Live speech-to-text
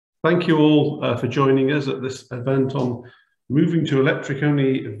Thank you all for joining us at this event on moving to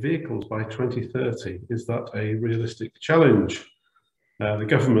electric-only vehicles by 2030. Is that a realistic challenge? The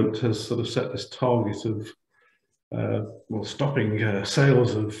government has sort of set this target of stopping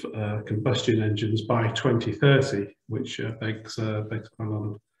sales of combustion engines by 2030, which begs quite a lot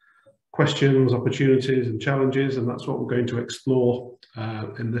of questions, opportunities and challenges, and that's what we're going to explore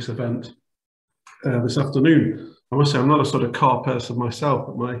in this event this afternoon. I must say I'm not a sort of car person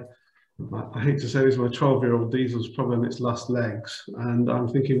myself, but I hate to say this, my 12-year-old diesel's probably on its last legs, and I'm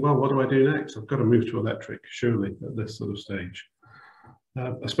thinking, well, what do I do next? I've got to move to electric, surely, at this sort of stage.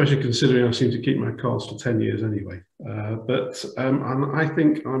 Especially considering I seem to keep my cars for 10 years anyway. And I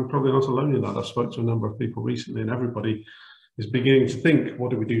think I'm probably not alone in that. I've spoken to a number of people recently, and everybody is beginning to think,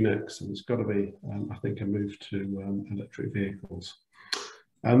 what do we do next? And it's got to be, I think, a move to electric vehicles.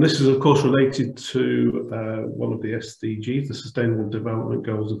 And this is, of course, related to one of the SDGs, the Sustainable Development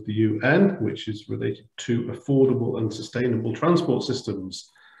Goals of the UN, which is related to affordable and sustainable transport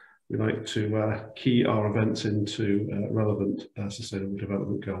systems. We like to key our events into relevant Sustainable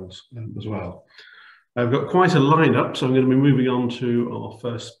Development Goals as well. I've got quite a lineup, so I'm going to be moving on to our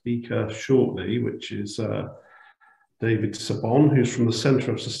first speaker shortly, which is David Sabon, who's from the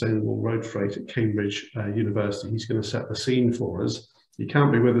Centre of Sustainable Road Freight at Cambridge University. He's going to set the scene for us. He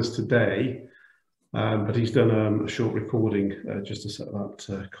can't be with us today, but he's done a short recording just to set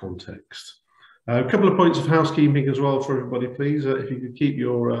that context. A couple of points of housekeeping as well for everybody, please. If you could keep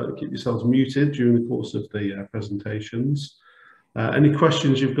yourselves muted during the course of the presentations. Any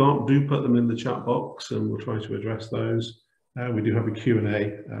questions you've got, do put them in the chat box and we'll try to address those. We do have a Q&A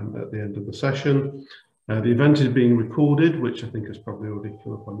at the end of the session. The event is being recorded, which I think has probably already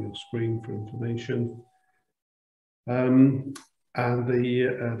come up on your screen for information. And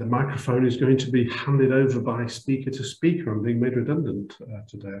the microphone is going to be handed over by speaker to speaker. I'm being made redundant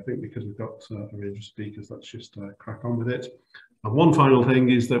today, I think, because we've got a range of speakers. Let's just crack on with it. And one final thing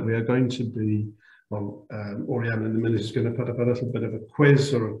is that we are going to be, well, Oriane in a minute is going to put up a little bit of a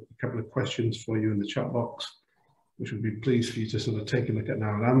quiz or a couple of questions for you in the chat box, which would be pleased for you to sort of take a look at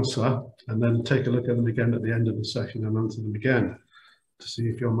now and answer, and then take a look at them again at the end of the session and answer them again to see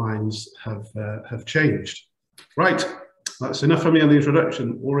if your minds have changed. Right. That's enough for me on the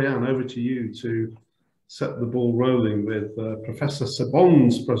introduction. Oriane, over to you to set the ball rolling with Professor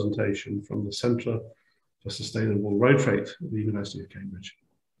Sabon's presentation from the Centre for Sustainable Road Freight at the University of Cambridge.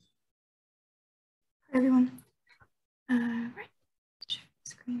 Hi, everyone. Right, share the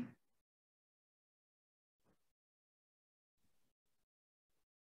screen.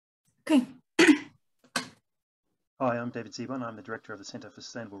 Okay. Hi, I'm David Sabon. I'm the Director of the Centre for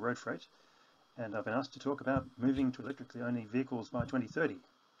Sustainable Road Freight, and I've been asked to talk about moving to electrically only vehicles by 2030.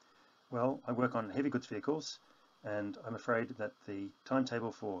 Well, I work on heavy goods vehicles, and I'm afraid that the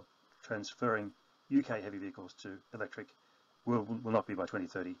timetable for transferring UK heavy vehicles to electric will not be by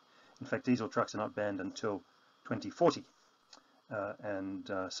 2030. In fact, diesel trucks are not banned until 2040,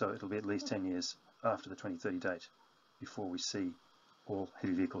 so it'll be at least 10 years after the 2030 date before we see all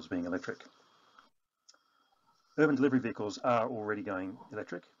heavy vehicles being electric. Urban delivery vehicles are already going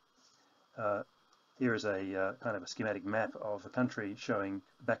electric. Here is a kind of a schematic map of the country showing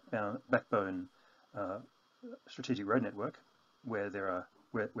backbone strategic road network where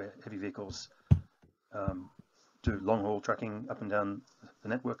heavy vehicles do long haul trucking up and down the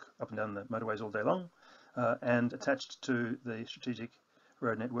network, up and down the motorways all day long, and attached to the strategic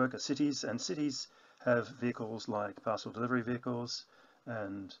road network are cities, and cities have vehicles like parcel delivery vehicles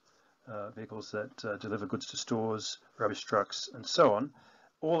and vehicles that deliver goods to stores, rubbish trucks, and so on.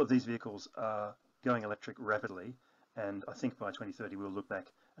 All of these vehicles are going electric rapidly, and I think by 2030 we'll look back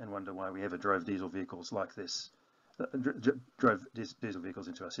and wonder why we ever drove diesel vehicles like this, drove diesel vehicles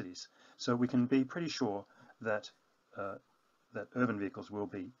into our cities. So we can be pretty sure that that urban vehicles will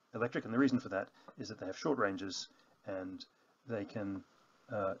be electric, and the reason for that is that they have short ranges and they can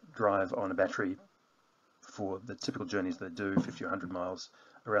drive on a battery for the typical journeys they do, 50 or 100 miles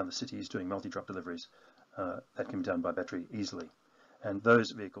around the cities doing multi-drop deliveries. That can be done by battery easily. And those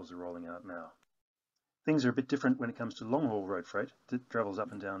vehicles are rolling out now. Things are a bit different when it comes to long-haul road freight that travels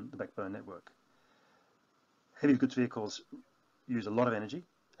up and down the backbone network. Heavy goods vehicles use a lot of energy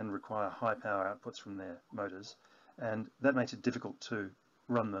and require high power outputs from their motors, and that makes it difficult to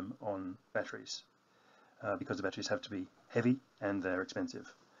run them on batteries because the batteries have to be heavy and they're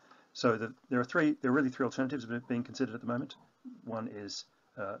expensive. So there are really three alternatives being considered at the moment. One is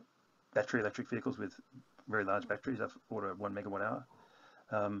battery electric vehicles with very large batteries of order of 1 megawatt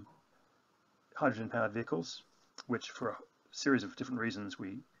hour. Hydrogen-powered vehicles, which for a series of different reasons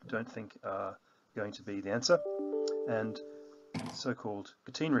we don't think are going to be the answer, and so-called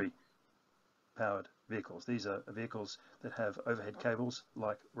catenary powered vehicles. These are vehicles that have overhead cables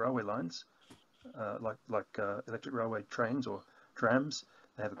like railway lines, like electric railway trains or trams.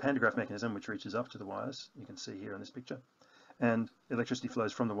 They have a pantograph mechanism which reaches up to the wires. You can see here in this picture. And electricity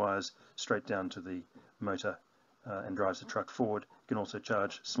flows from the wires straight down to the motor and drives the truck forward. You can also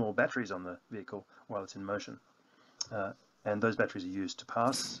charge small batteries on the vehicle while it's in motion. And those batteries are used to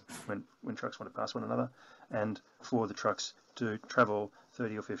pass when trucks want to pass one another, and for the trucks to travel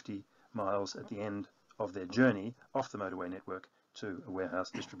 30 or 50 miles at the end of their journey off the motorway network to a warehouse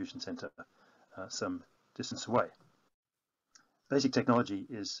distribution centre some distance away. Basic technology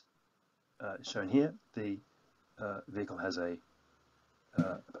is shown here. The vehicle has a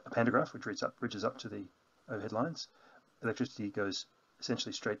pantograph which reaches up to the overhead lines. Electricity goes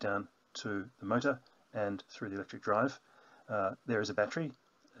essentially straight down to the motor and through the electric drive. There is a battery,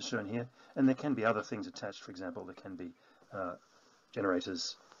 as shown here, and there can be other things attached. For example, there can be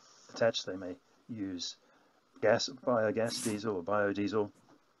generators attached. They may use biogas, diesel or biodiesel,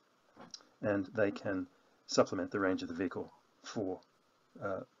 and they can supplement the range of the vehicle for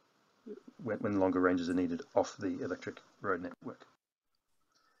when longer ranges are needed off the electric road network.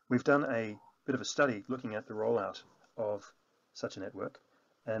 We've done a bit of a study looking at the rollout of such a network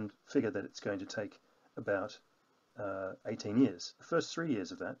and figured that it's going to take about 18 years. The first 3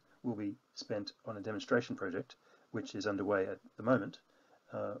 years of that will be spent on a demonstration project which is underway at the moment.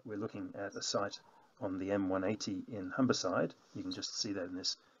 We're looking at a site on the M180 in Humberside. You can just see that in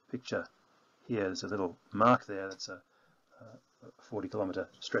this picture here. There's a little mark there. That's a 40-kilometre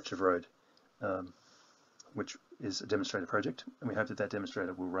stretch of road which is a demonstrator project, and we hope that that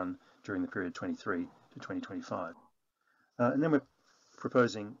demonstrator will run during the period 23 to 2025. And then we're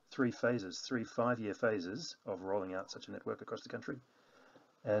proposing 3 phases, 3 5-year phases of rolling out such a network across the country,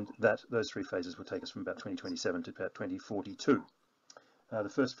 and those 3 phases will take us from about 2027 to about 2042. The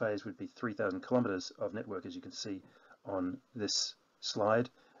first phase would be 3,000 kilometres of network, as you can see on this slide.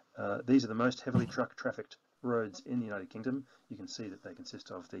 These are the most heavily trafficked roads in the United Kingdom. You can see that they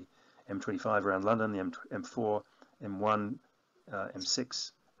consist of the M25 around London, the M4, M1,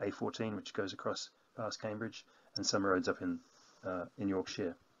 M6, A14, which goes across past Cambridge, and some roads up in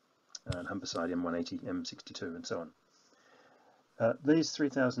Yorkshire, and Humberside, M180, M62, and so on. These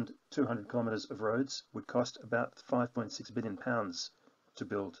 3,200 kilometres of roads would cost about £5.6 billion to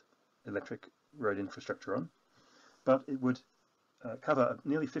build electric road infrastructure on, but it would cover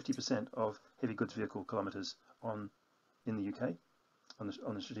nearly 50% of heavy goods vehicle kilometres in the UK on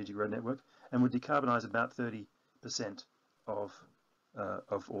the strategic road network, and would decarbonise about 30% of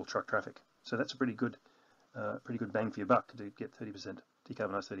all truck traffic. So that's a pretty good bang for your buck to get 30%,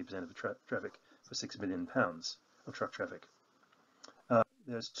 decarbonise 30% of the traffic for £6 billion of truck traffic.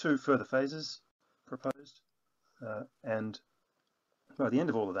 There's 2 further phases proposed, and by the end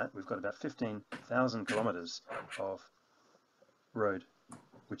of all of that, we've got about 15,000 kilometres of road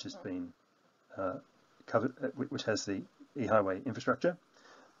which has been covered, which has the e-highway infrastructure.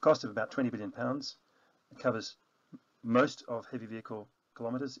 Cost of about £20 billion. It covers most of heavy vehicle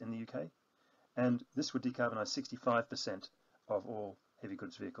kilometres in the UK, and this would decarbonise 65% of all heavy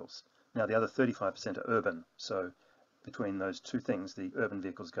goods vehicles. Now the other 35% are urban, so between those 2 things, the urban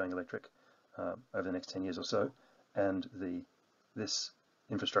vehicles going electric over the next 10 years or so, and this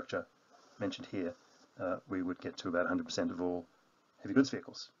infrastructure mentioned here, we would get to about 100% of all heavy goods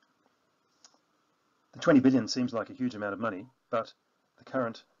vehicles. The 20 billion seems like a huge amount of money, but the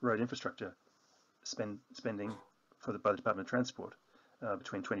current road infrastructure spending by the Department of Transport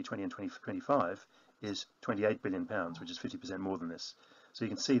between 2020 and 2025 is £28 billion, which is 50% more than this. So you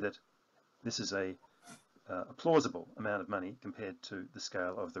can see that this is a plausible amount of money compared to the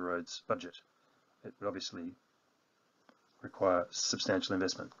scale of the roads budget. It would obviously require substantial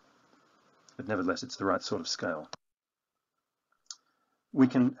investment, but nevertheless it's the right sort of scale. We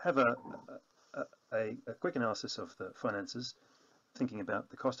can have a quick analysis of the finances, thinking about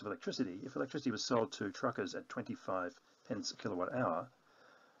the cost of electricity. If electricity was sold to truckers at 25 pence a kilowatt hour,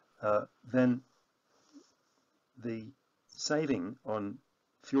 then the saving on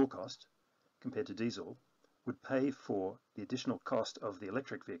fuel cost compared to diesel would pay for the additional cost of the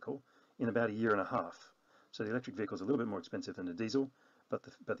electric vehicle in about a year and a half. So the electric vehicle is a little bit more expensive than the diesel, but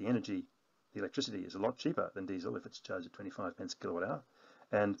the electricity is a lot cheaper than diesel if it's charged at 25 pence a kilowatt hour,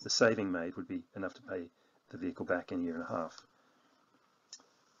 and the saving made would be enough to pay the vehicle back in a year and a half.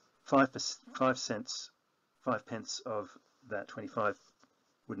 5 pence of that 25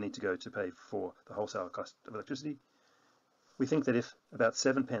 would need to go to pay for the wholesale cost of electricity. We think that if about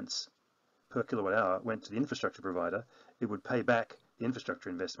 7 pence per kilowatt hour went to the infrastructure provider, it would pay back the infrastructure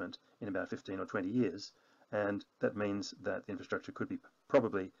investment in about 15 or 20 years, and that means that the infrastructure could be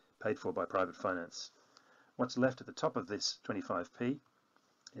probably paid for by private finance. What's left at the top of this 25p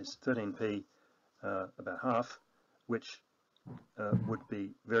is 13p, about half, which would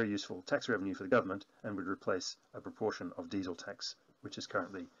be very useful tax revenue for the government and would replace a proportion of diesel tax, which is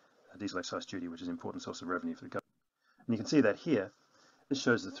currently diesel excise duty, which is an important source of revenue for the government. And you can see that here. This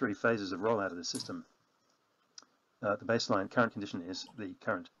shows the 3 phases of rollout of the system. The baseline current condition is the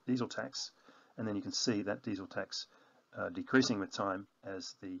current diesel tax, and then you can see that diesel tax decreasing with time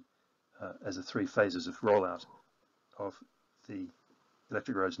as the 3 phases of rollout of the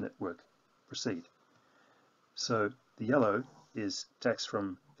electric roads network proceed. So the yellow is tax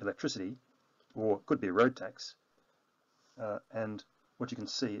from electricity, or could be a road tax, and what you can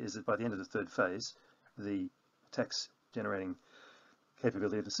see is that by the end of the 3rd phase, the tax generating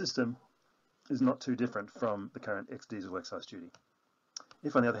capability of the system is not too different from the current ex-diesel excise duty.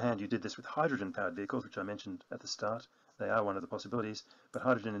 If, on the other hand, you did this with hydrogen-powered vehicles, which I mentioned at the start, they are one of the possibilities, but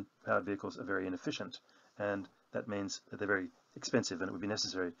hydrogen-powered vehicles are very inefficient, and that means that they're very expensive, and it would be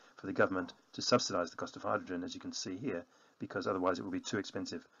necessary for the government to subsidise the cost of hydrogen, as you can see here, because otherwise it will be too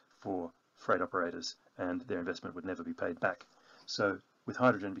expensive for freight operators, and their investment would never be paid back. So with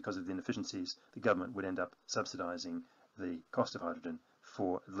hydrogen, because of the inefficiencies, the government would end up subsidising the cost of hydrogen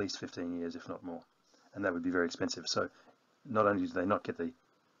for at least 15 years, if not more, and that would be very expensive. So not only do they not get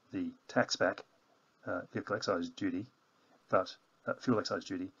the tax back, vehicle excise duty, but fuel excise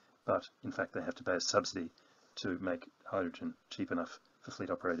duty, but in fact they have to pay a subsidy to make hydrogen cheap enough for fleet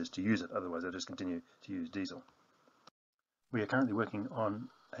operators to use it. Otherwise they'll just continue to use diesel. We are currently working on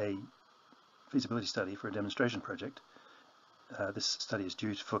a feasibility study for a demonstration project. This study is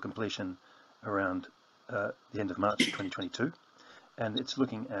due for completion around the end of March 2022, and it's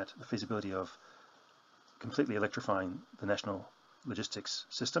looking at the feasibility of completely electrifying the national logistics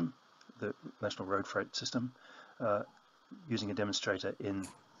system, the national road freight system, using a demonstrator in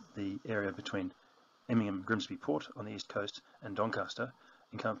the area between Immingham Grimsby Port on the east coast and Doncaster,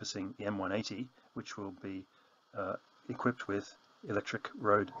 encompassing the M180, which will be equipped with electric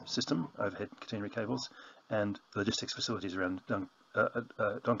road system, overhead catenary cables, and logistics facilities around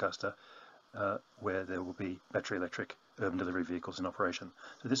Doncaster, where there will be battery electric urban delivery vehicles in operation.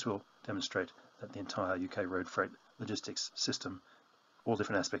 So this will demonstrate that the entire UK road freight logistics system, all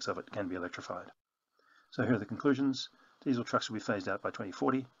different aspects of it, can be electrified. So here are the conclusions. Diesel trucks will be phased out by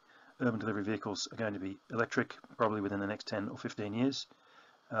 2040. Urban delivery vehicles are going to be electric probably within the next 10 or 15 years.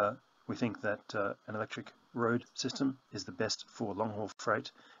 We think that an electric road system is the best for long-haul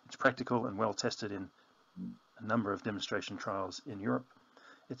freight. It's practical and well tested in a number of demonstration trials in Europe.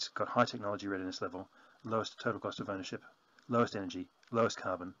 It's got high technology readiness level, lowest total cost of ownership, lowest energy, lowest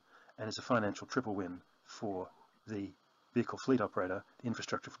carbon, and it's a financial triple win for the vehicle fleet operator, the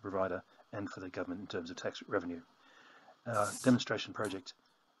infrastructure provider, and for the government in terms of tax revenue. Our demonstration project,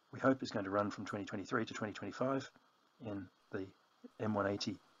 we hope, is going to run from 2023 to 2025 in the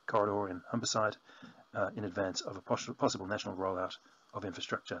M180 corridor in Humberside, in advance of a possible national rollout of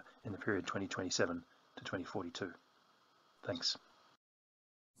infrastructure in the period 2027 to 2042. Thanks.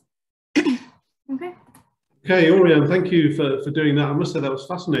 Okay. Okay, Orion, thank you for doing that. I must say that was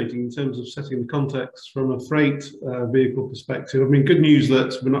fascinating in terms of setting the context from a freight vehicle perspective. I mean, good news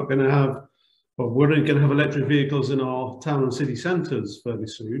that we're not going to have, well, we're going to have electric vehicles in our town and city centres fairly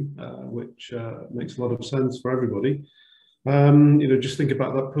soon, which makes a lot of sense for everybody. You know, just think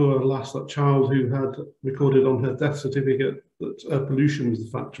about that poor lass, that child who had recorded on her death certificate that pollution was the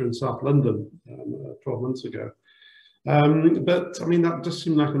factor in South London 12 months ago. But I mean, that does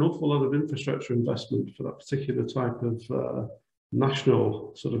seem like an awful lot of infrastructure investment for that particular type of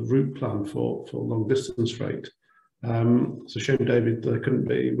national sort of route plan for long distance freight. It's a shame David couldn't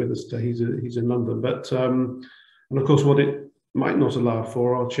be with us today. He's in London, but and of course what it might not allow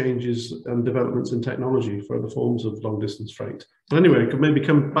for are changes and developments in technology for other forms of long distance freight. But anyway, could maybe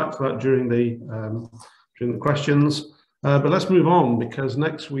come back to that during the questions. But let's move on, because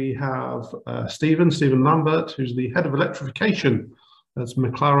next we have Stephen Lambert, who's the head of electrification at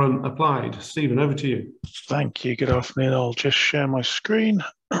McLaren Applied. Stephen, over to you. Thank you. Good afternoon. I'll just share my screen.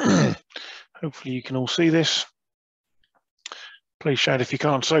 Hopefully you can all see this. Please shout if you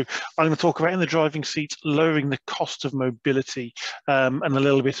can't. So I'm going to talk about in the driving seat, lowering the cost of mobility, and a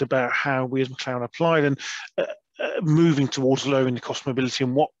little bit about how we as McLaren Applied and moving towards lowering the cost of mobility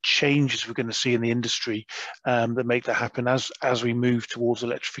and what changes we're going to see in the industry that make that happen as we move towards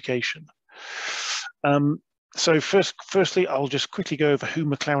electrification. So firstly, I'll just quickly go over who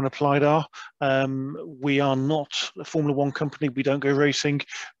McLaren Applied are. We are not a Formula One company. We don't go racing.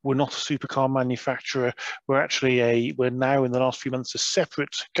 We're not a supercar manufacturer. We're now in the last few months a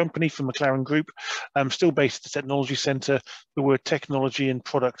separate company from McLaren Group, still based at the technology centre, but we're a technology and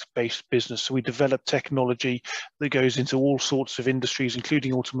product-based business. So we develop technology that goes into all sorts of industries,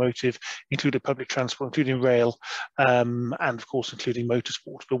 including automotive, including public transport, including rail, and of course, including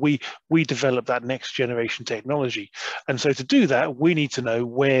motorsport. But we develop that next generation technology. And so to do that, we need to know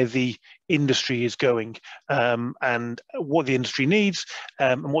where the industry is going, and what the industry needs,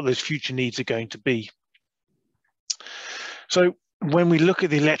 and what those future needs are going to be. So when we look at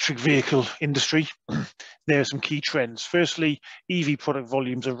the electric vehicle industry, there are some key trends. Firstly, EV product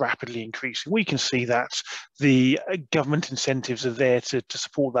volumes are rapidly increasing. We can see that the government incentives are there to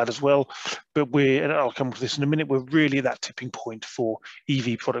support that as well. But and I'll come to this in a minute, we're really at that tipping point for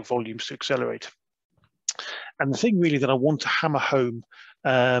EV product volumes to accelerate. And the thing really that I want to hammer home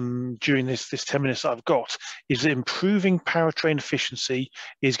during this 10 minutes that I've got is that improving powertrain efficiency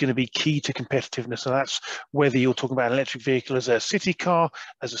is going to be key to competitiveness. And that's whether you're talking about an electric vehicle as a city car,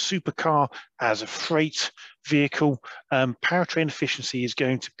 as a supercar, as a freight vehicle. Powertrain efficiency is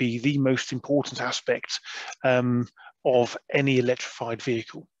going to be the most important aspect of any electrified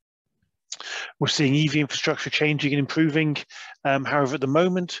vehicle. We're seeing EV infrastructure changing and improving. However, at the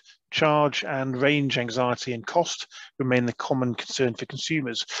moment, charge and range anxiety and cost remain the common concern for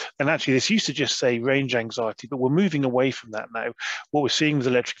consumers. And actually, this used to just say range anxiety, but we're moving away from that now. What we're seeing with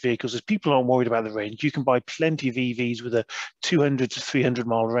electric vehicles is people aren't worried about the range. You can buy plenty of EVs with a 200 to 300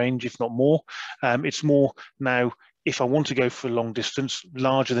 mile range, if not more. It's more now, if I want to go for a long distance,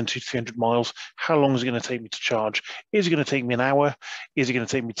 larger than 200 to 300 miles, how long is it going to take me to charge? Is it going to take me an hour? Is it going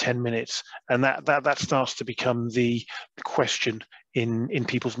to take me 10 minutes? And that starts to become the question in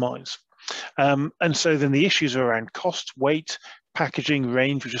people's minds. And so then the issues are around cost, weight, packaging,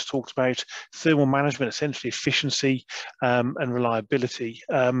 range, we just talked about, thermal management, essentially efficiency, and reliability.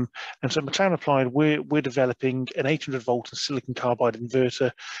 And so at McLaren Applied, we're developing an 800 volt and silicon carbide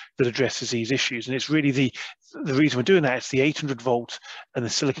inverter that addresses these issues. And it's really the reason we're doing that, it's the 800 volt and the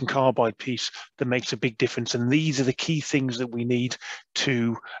silicon carbide piece that makes a big difference. And these are the key things that we need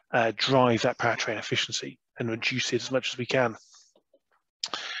to drive that powertrain efficiency and reduce it as much as we can.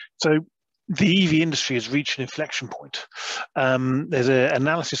 So the EV industry has reached an inflection point. There's an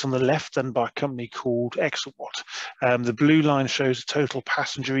analysis on the left done by a company called Exawatt. The blue line shows the total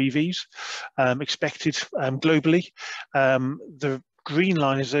passenger EVs expected globally. The green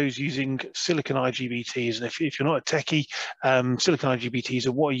line is those using silicon IGBTs, and if you're not a techie, silicon IGBTs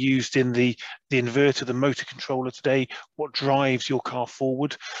are what are used in the inverter, the motor controller today, what drives your car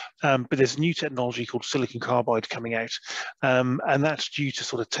forward. But there's a new technology called silicon carbide coming out, and that's due to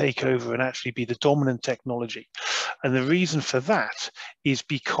sort of take over and actually be the dominant technology. And the reason for that is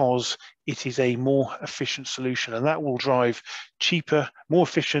because it is a more efficient solution, and that will drive cheaper, more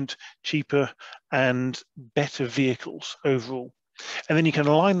efficient, cheaper, and better vehicles overall. And then you can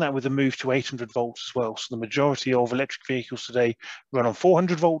align that with the move to 800 volts as well. So the majority of electric vehicles today run on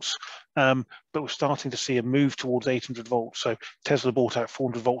 400 volts, but we're starting to see a move towards 800 volts. So Tesla bought out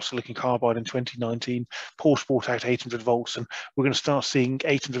 400 volt silicon carbide in 2019, Porsche bought out 800 volts, and we're going to start seeing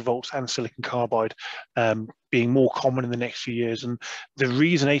 800 volts and silicon carbide being more common in the next few years. And the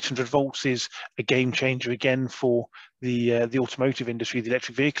reason 800 volts is a game changer again for the automotive industry, the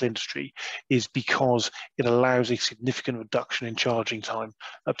electric vehicle industry, is because it allows a significant reduction in charging time,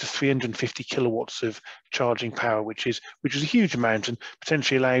 up to 350 kilowatts of charging power, which is a huge amount, and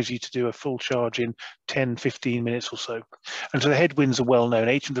potentially allows you to do a full charge in 10, 15 minutes or so. And so the headwinds are well known.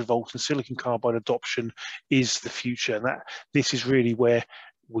 800 volt and silicon carbide adoption is the future, and this is really where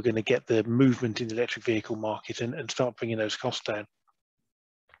we're going to get the movement in the electric vehicle market and start bringing those costs down.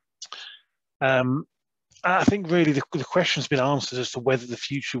 I think really the question's been answered as to whether the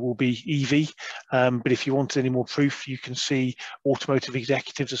future will be EV, but if you want any more proof, you can see automotive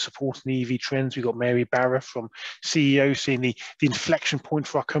executives are supporting the EV trends. We've got Mary Barra from CEO saying the inflection point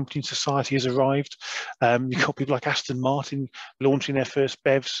for our company and society has arrived. You've got people like Aston Martin launching their first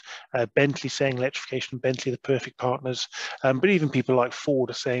BEVs, Bentley saying electrification and Bentley are the perfect partners, but even people like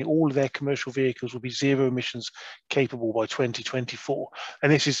Ford are saying all of their commercial vehicles will be zero emissions capable by 2024.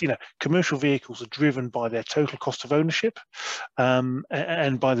 And this is, commercial vehicles are driven by their total cost of ownership,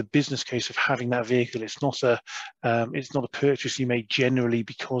 and by the business case of having that vehicle. It's not a purchase you make generally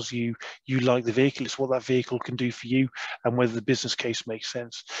because you like the vehicle. It's what that vehicle can do for you and whether the business case makes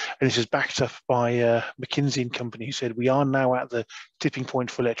sense. And this is backed up by McKinsey & Company, who said we are now at the tipping point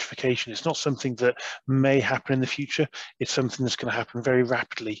for electrification. It's not something that may happen in the future. It's something that's going to happen very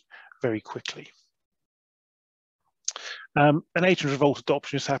rapidly, very quickly. An 800 volt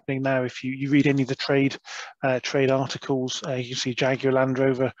adoption is happening now. If you read any of the trade articles, you can see Jaguar Land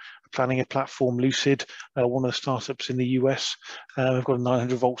Rover planning a platform. Lucid, one of the startups in the US, we've got a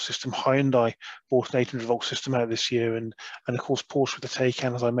 900 volt system. Hyundai bought an 800 volt system out this year, and of course Porsche with the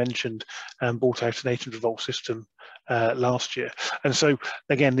Taycan, as I mentioned, bought out an 800 volt system last year. And so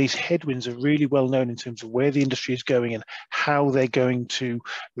again, these headwinds are really well known in terms of where the industry is going and how they're going to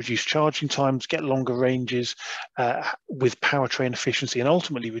reduce charging times, get longer ranges with powertrain efficiency, and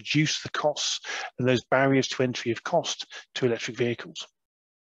ultimately reduce the costs and those barriers to entry of cost to electric vehicles.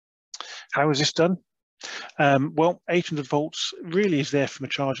 How is this done? Well, 800 volts really is there from a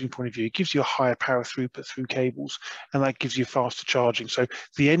charging point of view. It gives you a higher power throughput through cables, and that gives you faster charging. So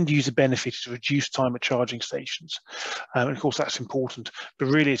the end user benefit is to reduce time at charging stations. And of course, that's important. But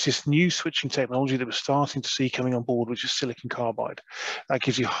really, it's this new switching technology that we're starting to see coming on board, which is silicon carbide. That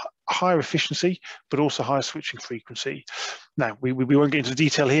gives you higher efficiency, but also higher switching frequency. Now, we won't get into the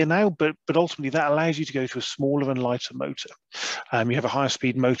detail here now, but ultimately that allows you to go to a smaller and lighter motor. You have a higher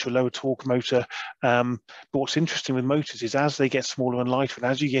speed motor, a lower torque motor. But what's interesting with motors is as they get smaller and lighter, and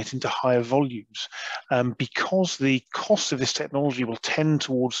as you get into higher volumes, because the cost of this technology will tend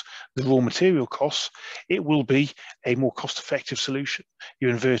towards the raw material costs, it will be a more cost-effective solution.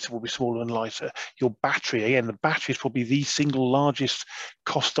 Your inverter will be smaller and lighter. Your battery, again, the battery is probably the single largest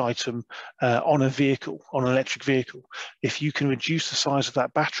cost item on a vehicle, on an electric vehicle. If you can reduce the size of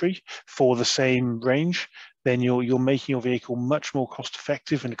that battery for the same range, then you're making your vehicle much more cost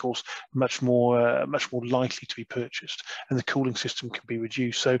effective, and of course much more likely to be purchased, and the cooling system can be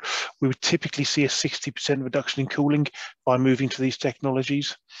reduced. So we would typically see a 60% reduction in cooling by moving to these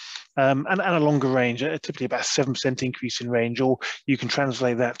technologies. And a longer range, typically about a 7% increase in range, or you can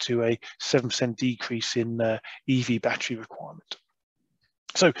translate that to a 7% decrease in EV battery requirement.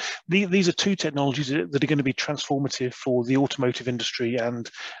 So these are two technologies that are going to be transformative for the automotive industry and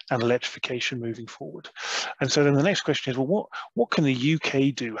electrification moving forward. And so then the next question is, well, what can the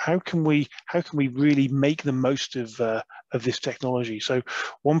UK do? How can we really make the most of this technology? So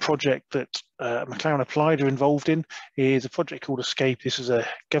one project that McLaren Applied are involved in is a project called Escape. This is a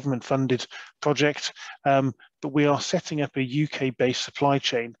government-funded project, but we are setting up a UK-based supply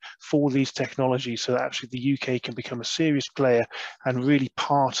chain for these technologies so that actually the UK can become a serious player and really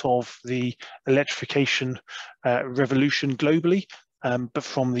part of the electrification revolution globally, but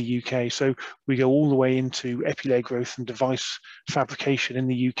from the UK. So we go all the way into epi-layer growth and device fabrication in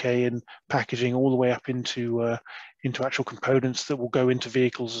the UK, and packaging all the way up into actual components that will go into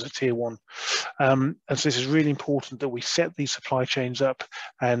vehicles as a tier one. And so this is really important that we set these supply chains up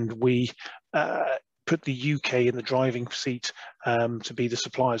and we put the UK in the driving seat to be the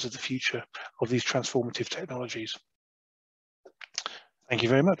suppliers of the future of these transformative technologies. Thank you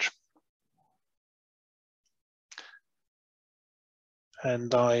very much.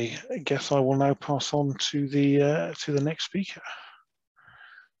 And I guess I will now pass on to the next speaker.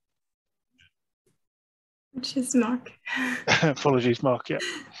 Which is Mark. Apologies, Mark. Yeah.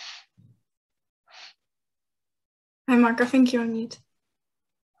 Hi, Mark. I think you're on mute.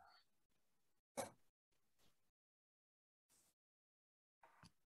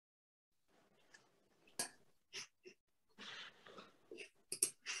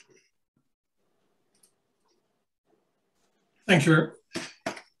 Thank you.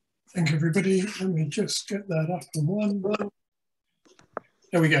 Thank you, everybody. Let me just get that up in one.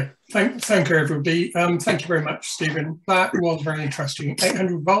 There we go. Thank you, everybody. Thank you very much, Stephen. That was very interesting.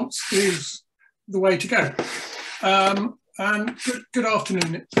 800 volts is the way to go. And good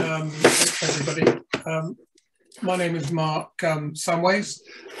afternoon, everybody. My name is Mark Samways.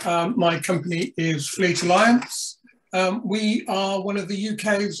 My company is Fleet Alliance. We are one of the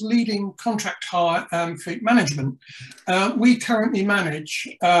UK's leading contract hire and fleet management. We currently manage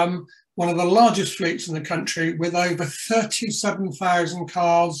one of the largest fleets in the country with over 37,000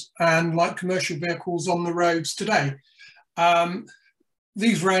 cars and light commercial vehicles on the roads today.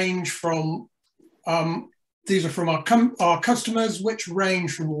 These range from, these are from our customers, which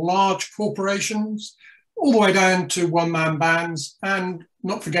range from large corporations all the way down to one-man bands, and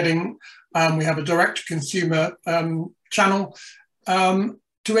not forgetting we have a direct-to-consumer channel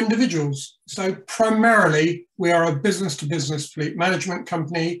to individuals. So primarily, we are a business-to-business fleet management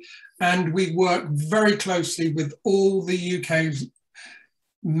company, and we work very closely with all the UK's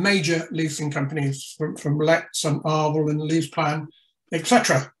major leasing companies, from Lex and Arval and LeasePlan,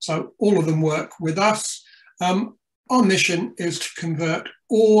 etc. So all of them work with us. Our mission is to convert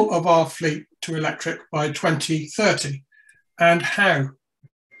all of our fleet to electric by 2030. And how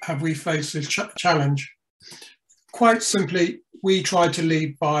have we faced this challenge? Quite simply, we try to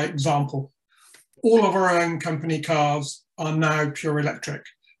lead by example. all of our own company cars are now pure electric.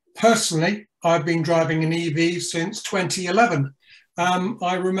 Personally, I've been driving an EV since 2011.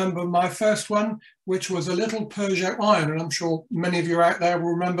 I remember my first one, which was a little Peugeot Ion, and I'm sure many of you out there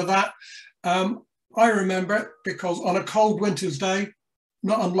will remember that. I remember it because on a cold winter's day,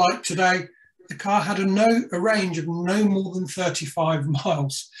 not unlike today, the car had a range of no more than 35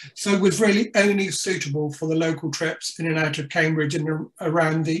 miles. So it was really only suitable for the local trips in and out of Cambridge and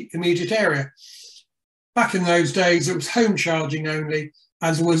around the immediate area. Back in those days, it was home charging only,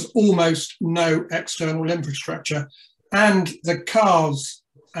 as there was almost no external infrastructure. And the cars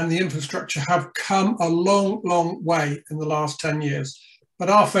and the infrastructure have come a long, long way in the last 10 years. But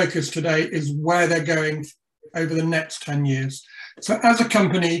our focus today is where they're going over the next 10 years. So as a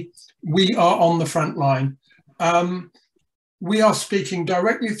company, we are on the front line. We are speaking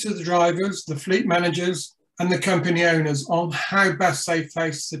directly to the drivers, the fleet managers, and the company owners on how best they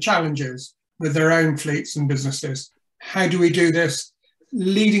face the challenges with their own fleets and businesses. How do we do this?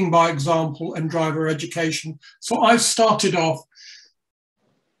 Leading by example and driver education. So I've started off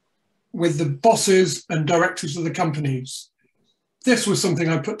with the bosses and directors of the companies. This was something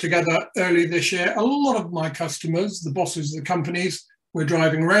I put together early this year. A lot of my customers, the bosses of the companies, were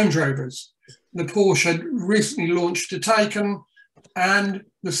driving Range Rovers. The Porsche had recently launched a Taycan, and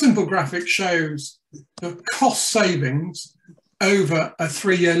the simple graphic shows the cost savings over a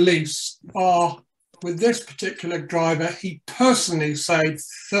 3-year lease are, with this particular driver, he personally saved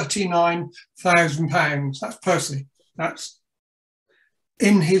 £39,000. That's personally, that's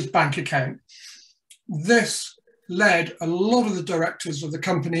in his bank account. This led a lot of the directors of the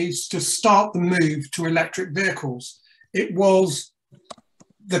companies to start the move to electric vehicles. It was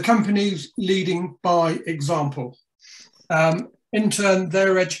the companies leading by example. In turn,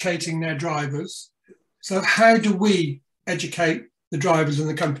 they're educating their drivers. So how do we educate the drivers in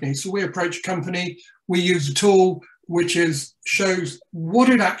the company? So we approach a company, we use a tool which shows what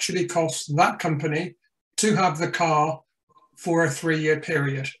it actually costs that company to have the car for a 3-year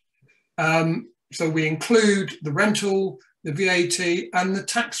period. So we include the rental, the VAT, and the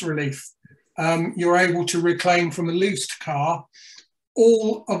tax relief. You're able to reclaim from a leased car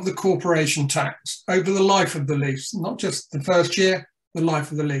all of the corporation tax over the life of the lease, not just the first year, the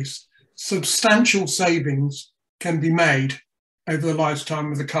life of the lease. Substantial savings can be made over the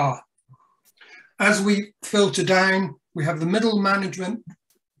lifetime of the car. As we filter down, we have the middle management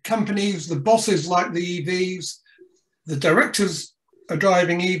companies, the bosses like the EVs, the directors are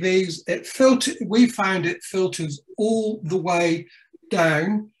driving EVs. We found it filters all the way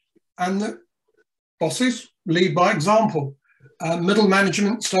down, and the bosses lead by example. Middle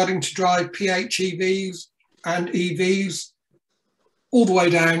management starting to drive PHEVs and EVs all the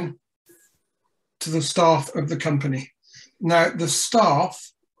way down to the staff of the company. Now, the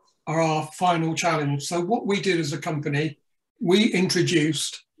staff are our final challenge. So what we did as a company, we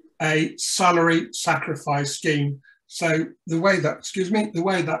introduced a salary sacrifice scheme. So the way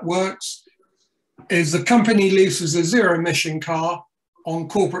that works is the company leases a zero emission car on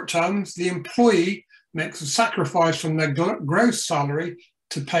corporate terms. The employee makes a sacrifice from their gross salary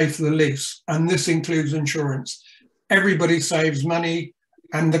to pay for the lease. And this includes insurance. Everybody saves money,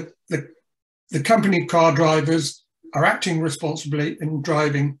 and the company car drivers are acting responsibly in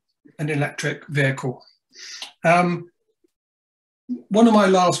driving an electric vehicle. One of my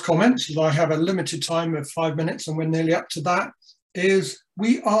last comments, as I have a limited time of 5 minutes and we're nearly up to that, is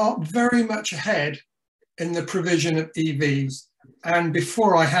we are very much ahead in the provision of EVs. And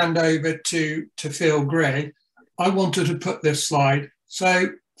before I hand over to Phil Gray, I wanted to put this slide. So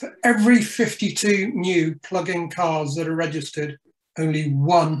for every 52 new plug-in cars that are registered, only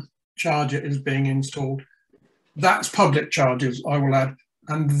one charger is being installed. That's public chargers, I will add,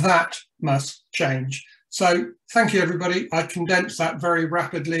 and that must change. So thank you, everybody. I condensed that very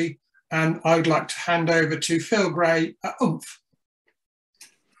rapidly, and I would like to hand over to Phil Gray at Oomph.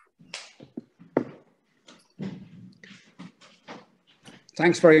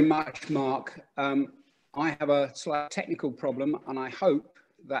 Thanks very much, Mark. I have a slight technical problem, and I hope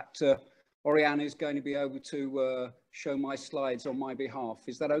that Oriana is going to be able to show my slides on my behalf.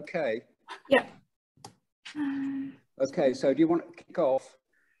 Is that okay? Yeah. Okay, so do you want to kick off?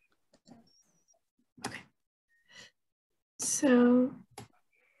 Okay. So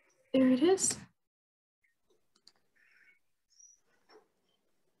there it is.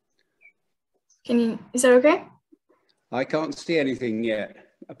 Is that okay? I can't see anything yet.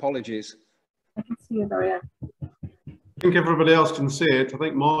 Apologies. I can see it though, yeah. I think everybody else can see it. I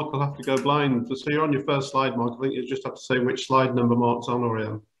think Mark will have to go blind. So you're on your first slide, Mark. I think you just have to say which slide number Mark's on,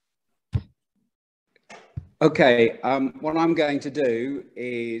 Oriana. Okay, what I'm going to do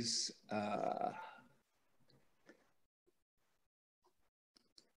is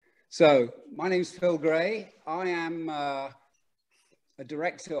So my name's Phil Gray. I am a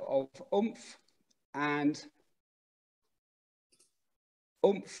director of Oomph, and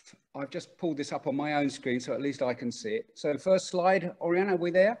Oomph, I've just pulled this up on my own screen so at least I can see it. So first slide, Oriana, are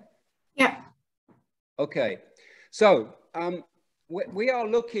we there? Yeah. Okay, so we are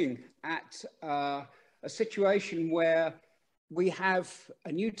looking at a situation where we have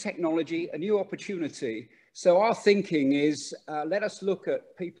a new technology, a new opportunity. So our thinking is, let us look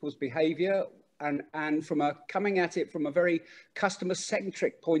at people's behavior and coming at it from a very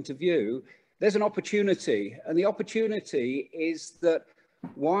customer-centric point of view, there's an opportunity. And the opportunity is that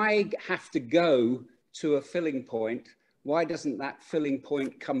why have to go to a filling point? Why doesn't that filling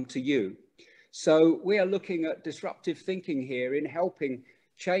point come to you? So we are looking at disruptive thinking here in helping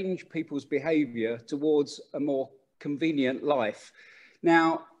change people's behavior towards a more convenient life.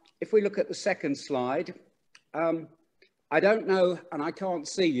 Now, if we look at the second slide, I don't know, and I can't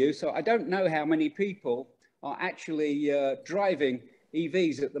see you, so I don't know how many people are actually driving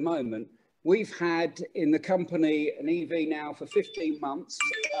EVs at the moment. We've had in the company an EV now for 15 months,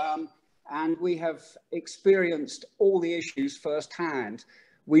 and we have experienced all the issues firsthand.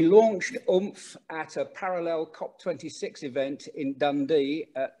 We launched Oomph at a parallel COP26 event in Dundee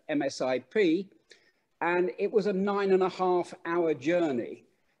at MSIP, and it was a 9.5-hour journey.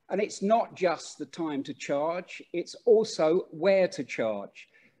 And it's not just the time to charge, it's also where to charge.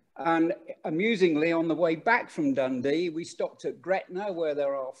 And amusingly, on the way back from Dundee, we stopped at Gretna, where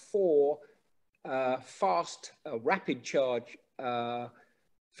there are 4 fast rapid charge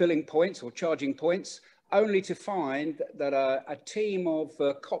filling points or charging points, only to find that a team of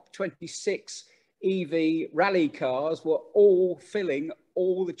COP26 EV rally cars were all filling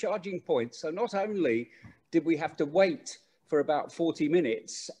all the charging points. So not only did we have to wait for about 40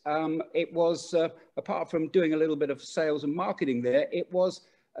 minutes, it was, apart from doing a little bit of sales and marketing there, it was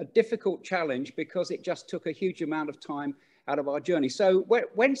a difficult challenge because it just took a huge amount of time out of our journey. So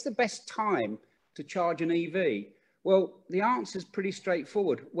when's the best time to charge an EV? Well, the answer is pretty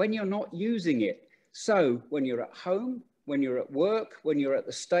straightforward: when you're not using it. So when you're at home, when you're at work, when you're at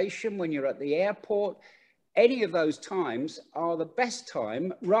the station, when you're at the airport, any of those times are the best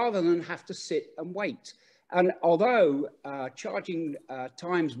time rather than have to sit and wait. And although charging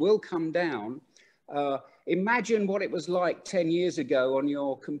times will come down, imagine what it was like 10 years ago on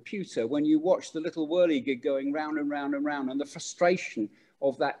your computer when you watched the little whirligig going round and round and round, and the frustration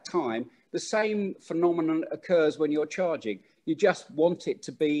of that time. The same phenomenon occurs when you're charging. You just want it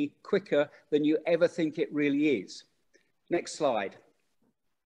to be quicker than you ever think it really is. Next slide.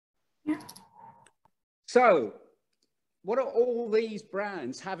 Yeah. So what are all these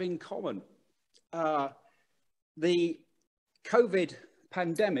brands have in common? The COVID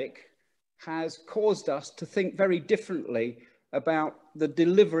pandemic has caused us to think very differently about the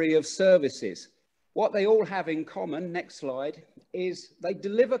delivery of services. What they all have in common, next slide, is they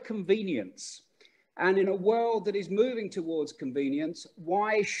deliver convenience. And in a world that is moving towards convenience,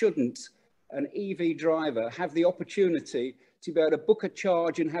 why shouldn't an EV driver have the opportunity to be able to book a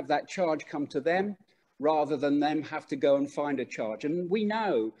charge and have that charge come to them, rather than them have to go and find a charge? And we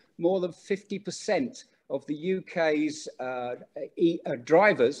know more than 50% of the UK's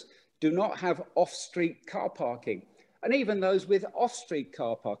drivers do not have off-street car parking. And even those with off-street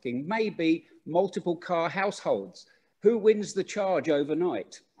car parking may be multiple car households. Who wins the charge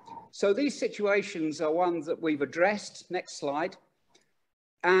overnight? So these situations are ones that we've addressed. Next slide.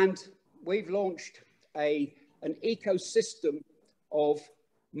 And we've launched an ecosystem of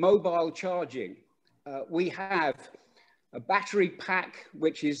mobile charging. We have a battery pack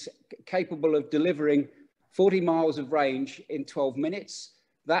which is capable of delivering 40 miles of range in 12 minutes.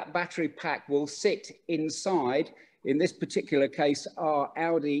 That battery pack will sit inside, in this particular case, our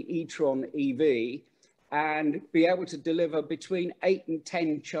Audi e-tron EV, and be able to deliver between 8 and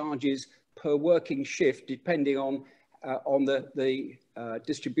 10 charges per working shift, depending on the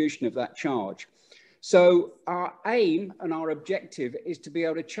distribution of that charge. So our aim and our objective is to be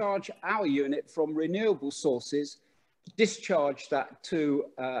able to charge our unit from renewable sources, discharge that to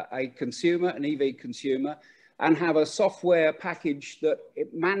a consumer, an EV consumer, and have a software package that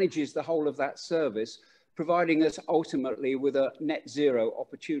it manages the whole of that service, providing us ultimately with a net zero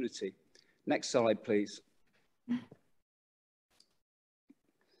opportunity. Next slide, please.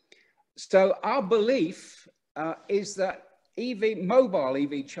 So our belief is that mobile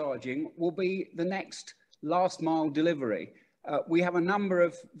EV charging will be the next last mile delivery. We have a number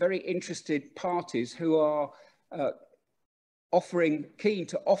of very interested parties who are keen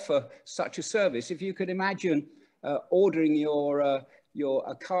to offer such a service. If you could imagine ordering your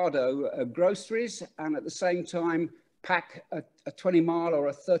Ocado groceries and at the same time pack a 20-mile or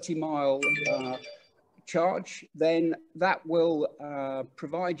a 30-mile charge, then that will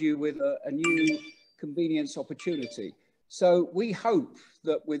provide you with a new convenience opportunity. So we hope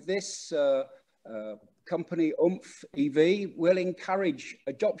that with this company, Oomph EV, will encourage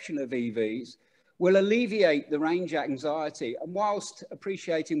adoption of EVs, will alleviate the range anxiety. And whilst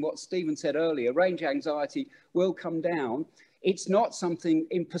appreciating what Stephen said earlier, range anxiety will come down. It's not something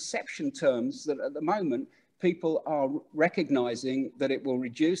in perception terms that at the moment people are recognizing that it will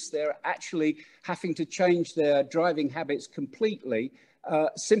reduce. They're actually having to change their driving habits completely,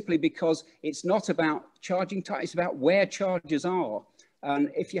 simply because it's not about charging time, it's about where chargers are. And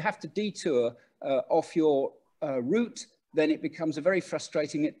if you have to detour off your route, then it becomes a very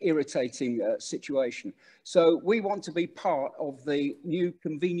frustrating and irritating situation. So we want to be part of the new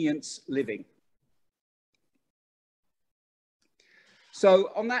convenience living.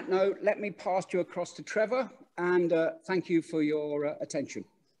 So on that note, let me pass you across to Trevor, and thank you for your attention.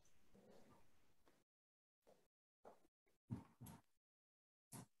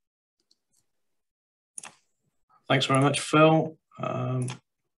 Thanks very much, Phil. Hopefully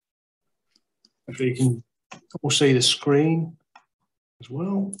you can all see the screen as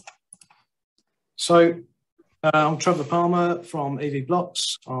well. So I'm Trevor Palmer from EV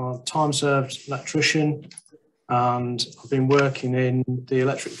Blocks, a time-served electrician, and I've been working in the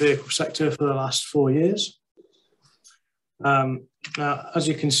electric vehicle sector for the last 4 years. Now, as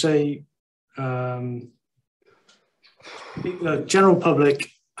you can see, the general public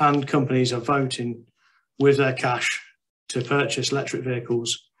and companies are voting with their cash to purchase electric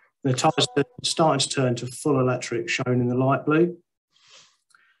vehicles. The tyres are starting to turn to full electric, shown in the light blue.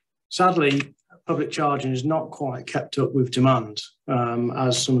 Sadly, public charging has not quite kept up with demand,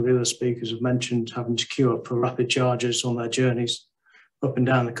 as some of the other speakers have mentioned, having to queue up for rapid chargers on their journeys up and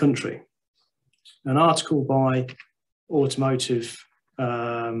down the country. An article by Automotive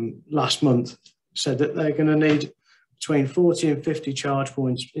last month said that they're going to need between 40 and 50 charge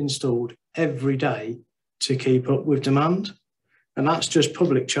points installed every day to keep up with demand. And that's just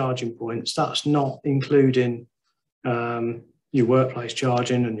public charging points. That's not including your workplace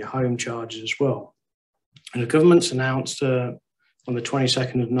charging and your home charges as well. And the government's announced on the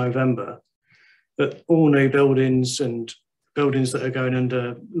 22nd of November that all new buildings and buildings that are going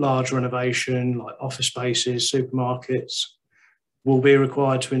under large renovation, like office spaces, supermarkets, will be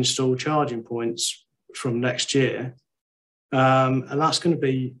required to install charging points from next year. And that's going to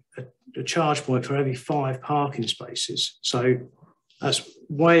be a charge point for every 5 parking spaces. So that's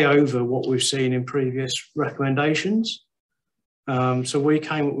way over what we've seen in previous recommendations. So we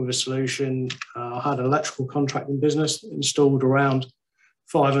came up with a solution. I had an electrical contracting business, installed around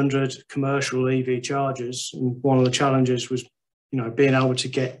 500 commercial EV chargers. And one of the challenges was, being able to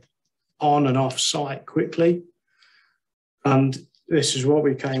get on and off site quickly. And this is what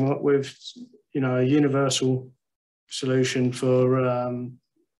we came up with, a universal solution for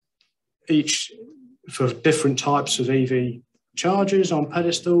different types of EV chargers on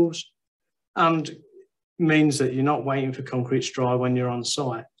pedestals, and means that you're not waiting for concrete to dry when you're on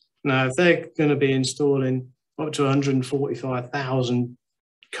site. Now, if they're going to be installing up to 145,000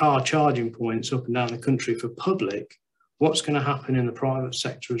 car charging points up and down the country for public, what's going to happen in the private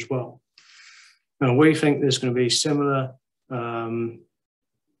sector as well? Now, we think there's going to be similar kind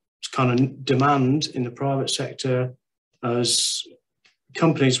of demand in the private sector as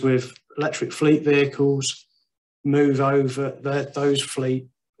companies with electric fleet vehicles move over, those fleet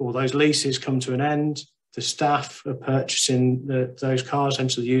or those leases come to an end. The staff are purchasing those cars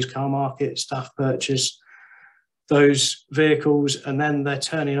into the used car market. Staff purchase those vehicles, and then they're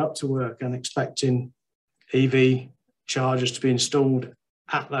turning up to work and expecting EV chargers to be installed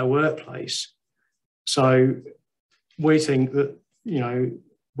at their workplace. So we think that,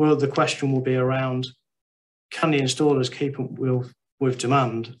 the question will be around, can the installers keep up with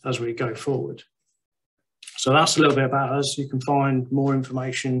demand as we go forward? So that's a little bit about us. You can find more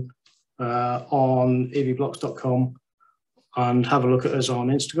information on evblocks.com and have a look at us on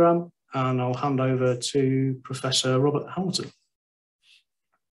Instagram. And I'll hand over to Professor Robert Hamilton.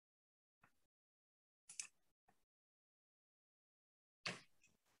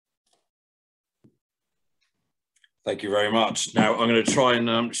 Thank you very much. Now I'm going to try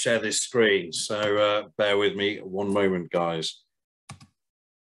and share this screen. So bear with me one moment, guys.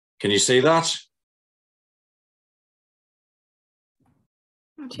 Can you see that?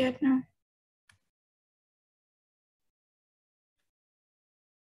 Not yet, no.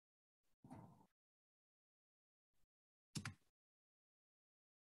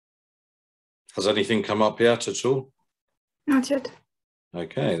 Has anything come up yet at all? Not yet.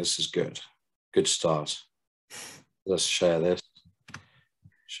 Okay, this is good. Good start. let's share this.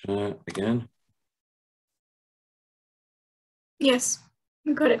 Share again. Yes,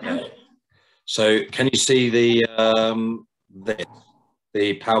 we got it now. Okay. So can you see the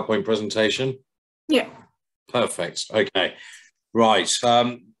the PowerPoint presentation? Yeah. Perfect. Okay. Right.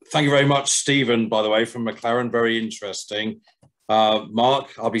 Thank you very much, Stephen, by the way, from McLaren. Very interesting.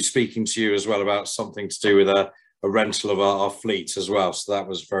 Mark, I'll be speaking to you as well about something to do with a rental of our fleet as well. So that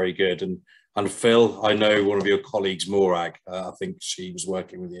was very good. And Phil, I know one of your colleagues, Morag, I think she was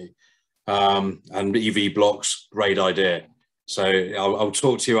working with you. And EV blocks, great idea. So I'll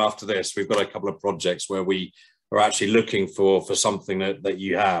talk to you after this. We've got a couple of projects where we are actually looking for something that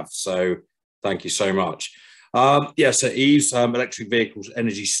you have. So thank you so much. Yeah, so EVs, electric vehicles,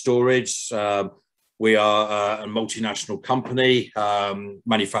 energy storage. We are a multinational company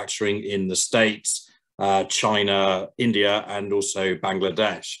manufacturing in the States, China, India, and also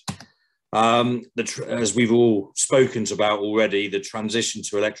Bangladesh. As we've all spoken about already, the transition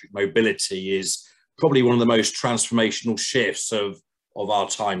to electric mobility is probably one of the most transformational shifts of our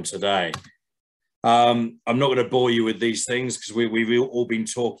time today. I'm not going to bore you with these things because we've all been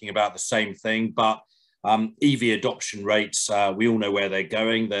talking about the same thing, but EV adoption rates, we all know where they're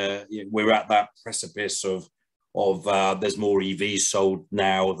going. We're at that precipice of there's more EVs sold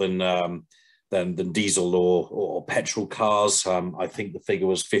now than diesel or petrol cars. I think the figure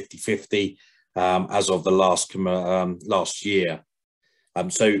was 50-50 as of the last year.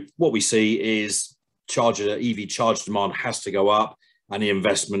 So what we see is EV charge demand has to go up, and the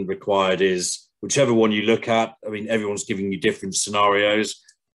investment required is whichever one you look at. I mean, everyone's giving you different scenarios,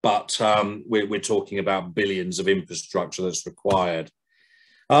 but we're talking about billions of infrastructure that's required.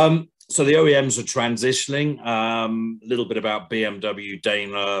 So the OEMs are transitioning. A little bit about BMW,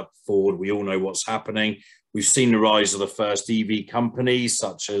 Daimler, Ford. We all know what's happening. We've seen the rise of the first EV companies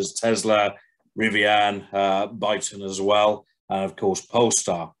such as Tesla, Rivian, Byton as well, and of course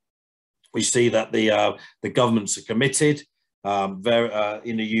Polestar. We see that the governments are committed. In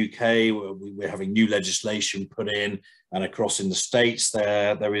the UK, we're having new legislation put in, and across in the States,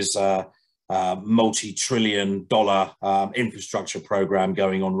 there is a multi-trillion-dollar infrastructure program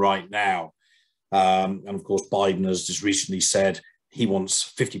going on right now. And of course, Biden has just recently said he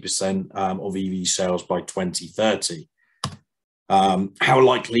wants 50% of EV sales by 2030. How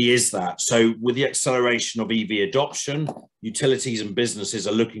likely is that? So with the acceleration of EV adoption, utilities and businesses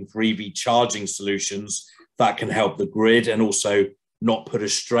are looking for EV charging solutions that can help the grid and also not put a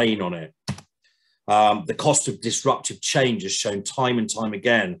strain on it. The cost of disruptive change has shown time and time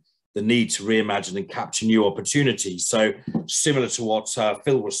again the need to reimagine and capture new opportunities. So similar to what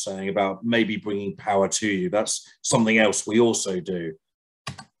Phil was saying about maybe bringing power to you, that's something else we also do.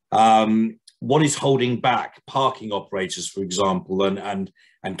 What is holding back parking operators, for example, and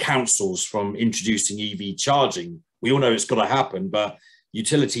councils from introducing EV charging? We all know it's got to happen, but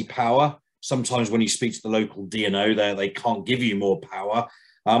utility power, sometimes when you speak to the local DNO, they can't give you more power.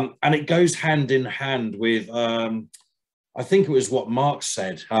 And it goes hand in hand with, I think it was what Mark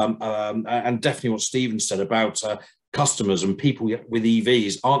said, and definitely what Stephen said about customers and people with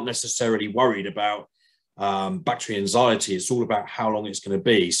EVs aren't necessarily worried about battery anxiety. It's all about how long it's going to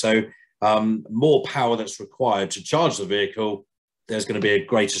be. So more power that's required to charge the vehicle, there's going to be a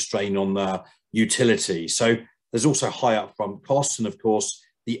greater strain on the utility. So there's also high upfront costs, and of course,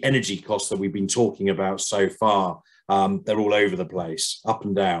 the energy costs that we've been talking about so far, they're all over the place, up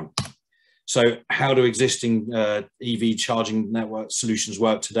and down. So how do existing EV charging network solutions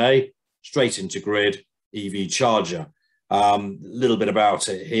work today? Straight into grid, EV charger. A little bit about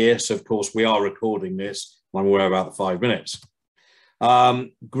it here. So of course we are recording this. I'm aware about the 5 minutes.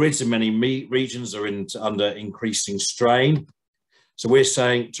 Grids in many regions are under increasing strain. So we're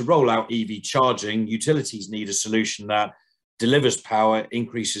saying to roll out EV charging, utilities need a solution that delivers power,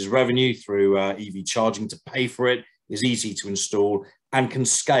 increases revenue through EV charging to pay for it, is easy to install, and can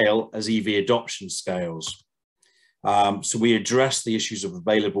scale as EV adoption scales. So we address the issues of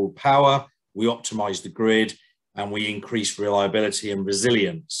available power, we optimize the grid, and we increase reliability and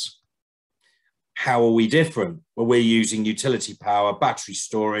resilience. How are we different? Well, we're using utility power, battery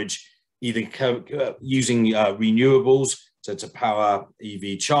storage, either using renewables to power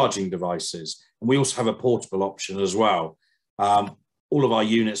EV charging devices. And we also have a portable option as well. All of our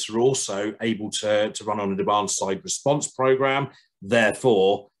units are also able to run on a demand-side response program,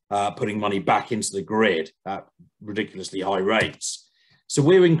 therefore putting money back into the grid at ridiculously high rates. So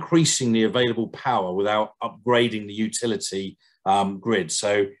we're increasing the available power without upgrading the utility grid.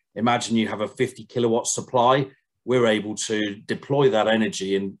 So imagine you have a 50 kilowatt supply. We're able to deploy that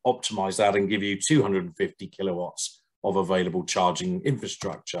energy and optimize that and give you 250 kilowatts of available charging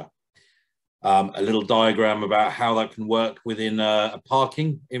infrastructure. a little diagram about how that can work within a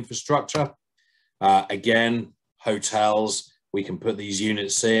parking infrastructure. Again, hotels, we can put these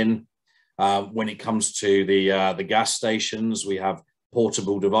units in. When it comes to the gas stations, we have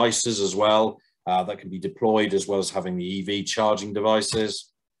portable devices as well that can be deployed, as well as having the EV charging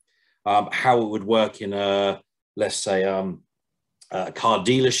devices. How it would work in let's say, a car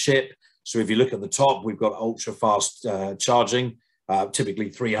dealership. So if you look at the top, we've got ultra fast charging, typically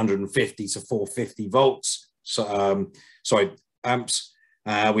 350 to 450 volts. So, sorry, amps.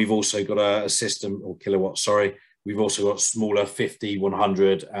 We've also got a system, or kilowatts, sorry. We've also got smaller 50,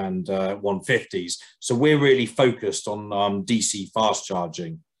 100 and 150s. So we're really focused on DC fast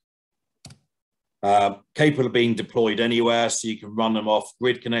charging. Capable of being deployed anywhere, so you can run them off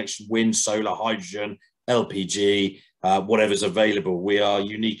grid connection, wind, solar, hydrogen, LPG, whatever's available. We are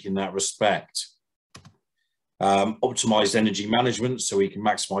unique in that respect. Optimized energy management, so we can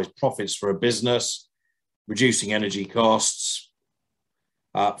maximize profits for a business, reducing energy costs,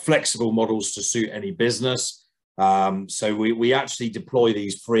 flexible models to suit any business. So we actually deploy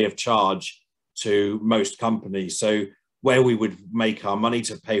these free of charge to most companies. So where we would make our money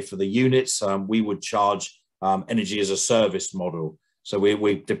to pay for the units, we would charge energy as a service model. So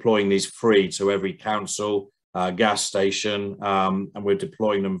we're deploying these free to every council, gas station, and we're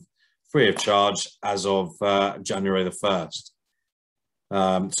deploying them free of charge as of January the 1st.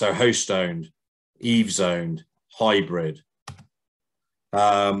 So host owned, EVES owned, hybrid.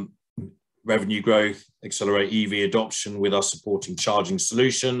 Revenue growth, accelerate EV adoption with us supporting charging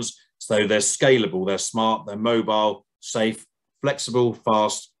solutions. So they're scalable, they're smart, they're mobile, safe, flexible,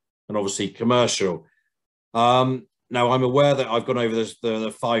 fast, and obviously commercial. Now I'm aware that I've gone over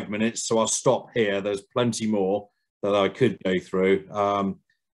the 5 minutes, so I'll stop here. There's plenty more that I could go through.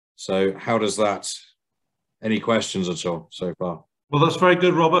 So how does that, any questions at all so far? Well, that's very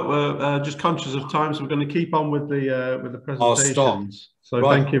good, Robert. We're just conscious of time, so we're going to keep on with the presentations. I'll stop. So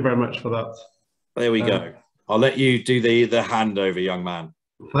right. Thank you very much for that. There we go. I'll let you do the handover, young man.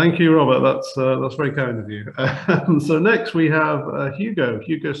 Thank you, Robert. That's very kind of you. So next we have Hugo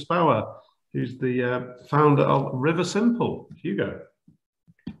Spauer, who's the founder of River Simple. Hugo.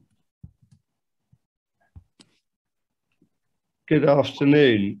 Good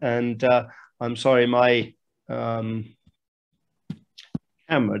afternoon, and I'm sorry my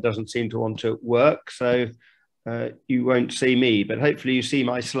camera doesn't seem to want to work, so you won't see me, but hopefully you see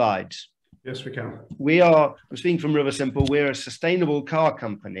my slides. Yes, we can. I'm speaking from River Simple. We're a sustainable car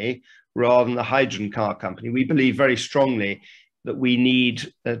company rather than a hydrogen car company. We believe very strongly that we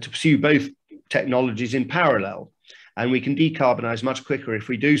need to pursue both technologies in parallel, and we can decarbonise much quicker if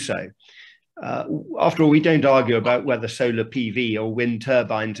we do so. After all, we don't argue about whether solar PV or wind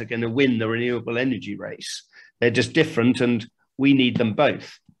turbines are going to win the renewable energy race. They're just different, and we need them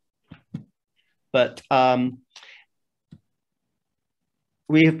both. But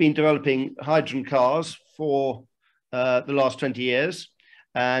we have been developing hydrogen cars for the last 20 years,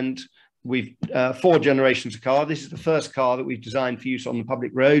 and we've 4 generations of car. This is the first car that we've designed for use on the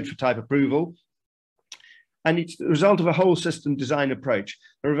public road for type approval. And it's the result of a whole system design approach.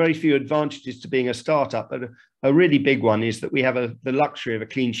 There are very few advantages to being a startup, but a really big one is that we have the luxury of a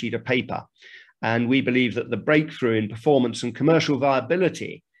clean sheet of paper. And we believe that the breakthrough in performance and commercial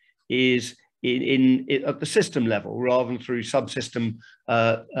viability is at the system level rather than through subsystem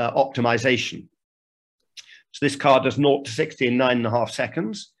optimization. So this car does 0 to 60 in 9.5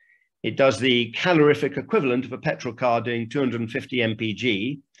 seconds. It does the calorific equivalent of a petrol car doing 250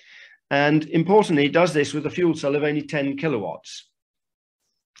 mpg. And importantly, it does this with a fuel cell of only 10 kilowatts.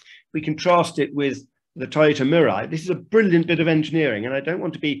 We contrast it with the Toyota Mirai. This is a brilliant bit of engineering, and I don't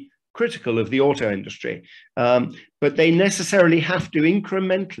want to be critical of the auto industry, but they necessarily have to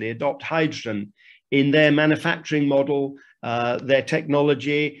incrementally adopt hydrogen in their manufacturing model, their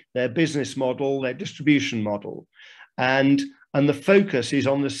technology, their business model, their distribution model. And the focus is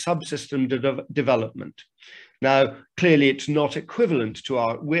on the subsystem development. Now, clearly it's not equivalent to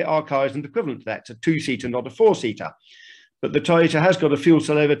our car isn't equivalent to that. It's a 2-seater, not a 4-seater. But the Toyota has got a fuel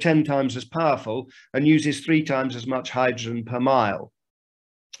cell over 10 times as powerful and uses 3 times as much hydrogen per mile.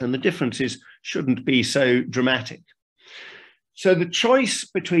 And the differences shouldn't be so dramatic. So the choice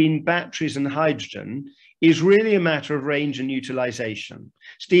between batteries and hydrogen is really a matter of range and utilization.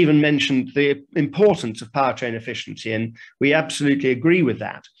 Stephen mentioned the importance of powertrain efficiency, and we absolutely agree with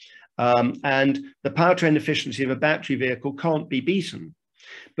that. And the powertrain efficiency of a battery vehicle can't be beaten.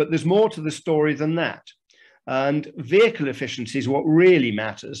 But there's more to the story than that. And vehicle efficiency is what really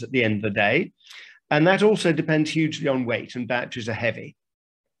matters at the end of the day. And that also depends hugely on weight, and batteries are heavy.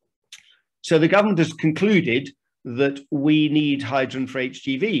 So the government has concluded that we need hydrogen for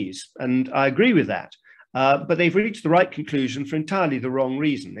HGVs, and I agree with that. But they've reached the right conclusion for entirely the wrong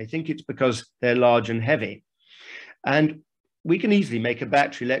reason. They think it's because they're large and heavy. And we can easily make a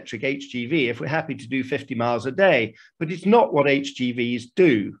battery electric HGV if we're happy to do 50 miles a day, but it's not what HGVs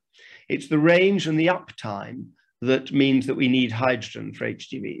do. It's the range and the uptime that means that we need hydrogen for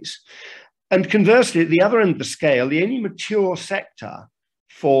HGVs. And conversely, at the other end of the scale, the only mature sector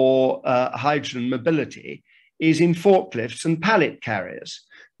for hydrogen mobility is in forklifts and pallet carriers.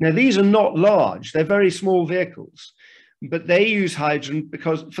 Now, these are not large, they're very small vehicles, but they use hydrogen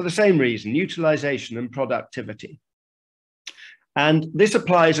because for the same reason, utilization and productivity. And this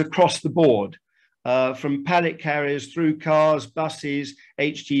applies across the board, from pallet carriers through cars, buses,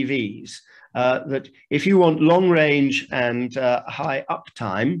 HGVs, that if you want long range and high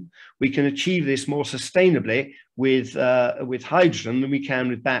uptime, we can achieve this more sustainably with hydrogen than we can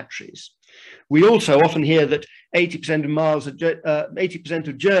with batteries. We also often hear that 80%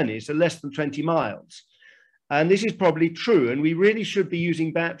 of journeys are less than 20 miles. And this is probably true, and we really should be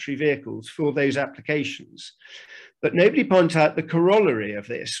using battery vehicles for those applications. But nobody points out the corollary of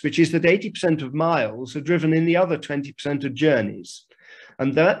this, which is that 80% of miles are driven in the other 20% of journeys.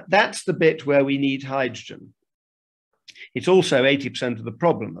 And that's the bit where we need hydrogen. It's also 80% of the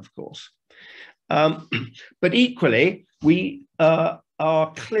problem, of course. But equally, we are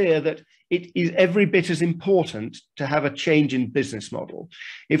clear that it is every bit as important to have a change in business model.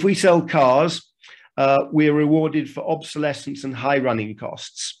 If we sell cars, we're rewarded for obsolescence and high running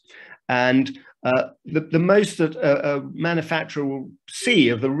costs. And the most that a manufacturer will see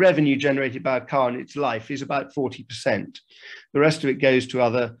of the revenue generated by a car in its life is about 40%. The rest of it goes to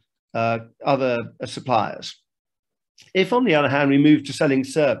other suppliers. If, on the other hand, we move to selling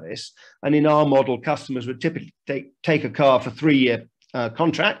service, and in our model, customers would typically take a car for 3-year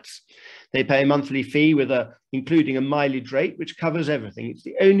contracts. They pay a monthly fee with including a mileage rate, which covers everything. It's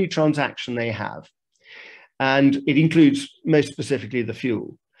the only transaction they have. And it includes, most specifically, the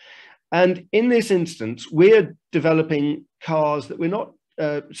fuel. And in this instance, we're developing cars that we're not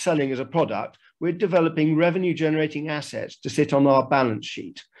selling as a product. We're developing revenue-generating assets to sit on our balance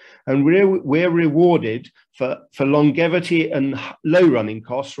sheet. And we're rewarded for longevity and low running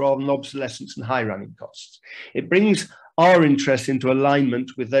costs rather than obsolescence and high running costs. It brings our interests into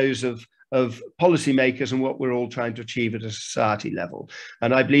alignment with those of policymakers and what we're all trying to achieve at a society level.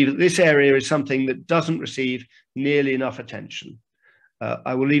 And I believe that this area is something that doesn't receive nearly enough attention.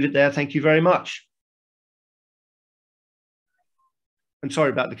 I will leave it there. Thank you very much. And sorry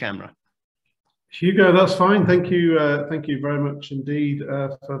about the camera. Hugo, that's fine. Thank you very much indeed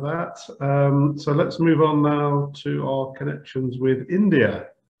for that. So let's move on now to our connections with India.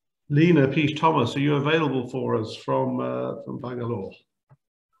 Lena Peace Thomas, are you available for us from Bangalore?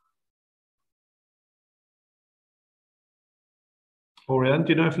 Oriane,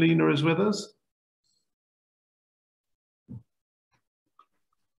 do you know if Lena is with us?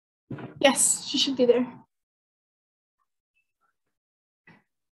 Yes, she should be there.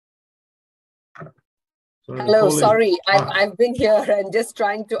 Hello, sorry, I've been here and just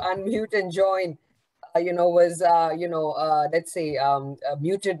trying to unmute and join. Let's say,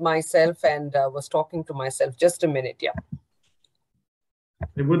 muted myself and was talking to myself. Just a minute, yeah.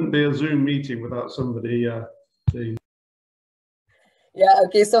 It wouldn't be a Zoom meeting without somebody being. Yeah,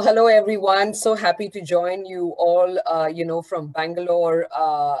 okay, so hello everyone. So happy to join you all, from Bangalore,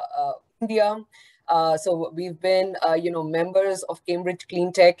 India. So we've been, members of Cambridge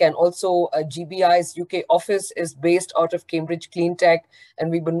Clean Tech, and also GBI's UK office is based out of Cambridge Clean Tech. And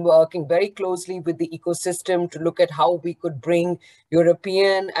we've been working very closely with the ecosystem to look at how we could bring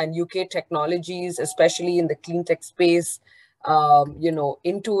European and UK technologies, especially in the clean tech space,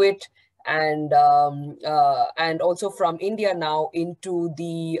 into it. And also from India now into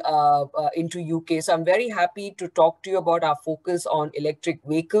UK. So I'm very happy to talk to you about our focus on electric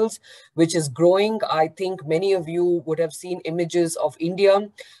vehicles, which is growing. I think many of you would have seen images of India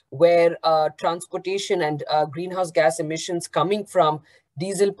where transportation and greenhouse gas emissions coming from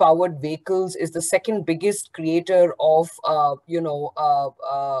diesel-powered vehicles is the second biggest creator of,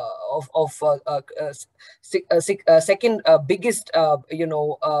 second biggest,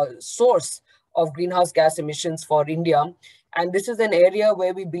 source of greenhouse gas emissions for India. And this is an area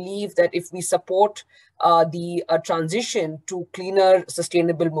where we believe that if we support the transition to cleaner,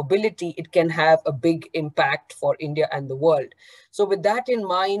 sustainable mobility, it can have a big impact for India and the world. So with that in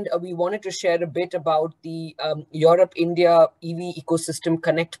mind, we wanted to share a bit about the Europe-India EV Ecosystem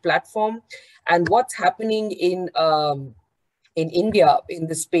Connect platform and what's happening in in India in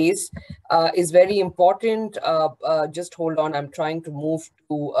this space is very important. Just hold on, I'm trying to move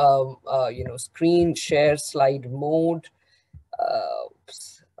to screen share slide mode.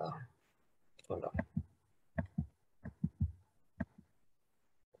 Oops. Hold on.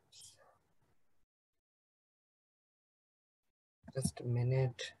 Just a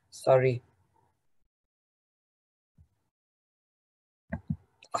minute, sorry.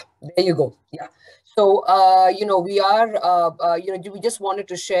 There you go. Yeah. So, we are, we just wanted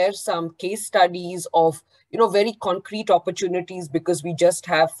to share some case studies of, very concrete opportunities because we just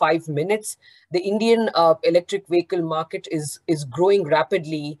have 5 minutes. The Indian electric vehicle market is growing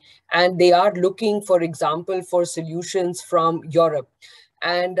rapidly, and they are looking, for example, for solutions from Europe.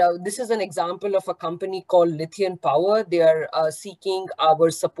 And this is an example of a company called Lithium Power. They are seeking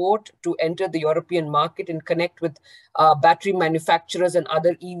our support to enter the European market and connect with battery manufacturers and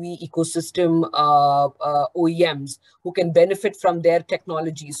other EV ecosystem OEMs who can benefit from their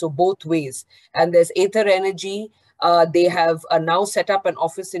technology. So both ways. And there's Aether Energy. They have now set up an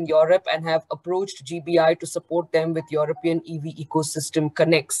office in Europe and have approached GBI to support them with European EV ecosystem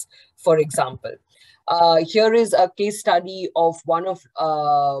connects, for example. Here is a case study of one of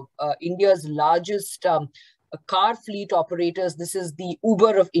India's largest car fleet operators. This is the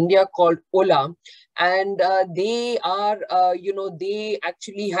Uber of India, called Ola. And they are, they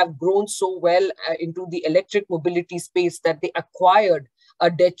actually have grown so well into the electric mobility space that they acquired a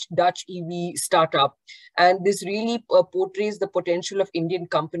Dutch EV startup. And this really portrays the potential of Indian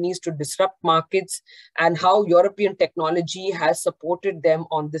companies to disrupt markets and how European technology has supported them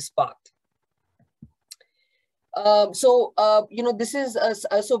on this path. This is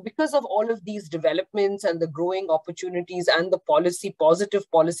so because of all of these developments and the growing opportunities and the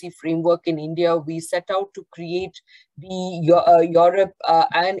positive policy framework in India, we set out to create the Europe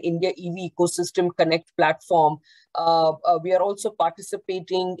and India EV Ecosystem Connect platform. We are also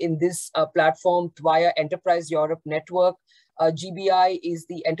participating in this platform via Enterprise Europe Network. GBI is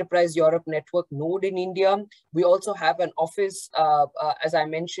the Enterprise Europe Network node in India. We also have an office, as I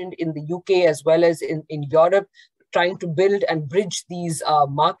mentioned, in the UK as well as in Europe, trying to build and bridge these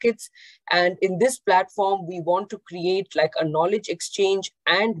markets. And in this platform, we want to create like a knowledge exchange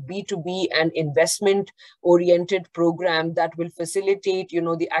and B2B and investment-oriented program that will facilitate,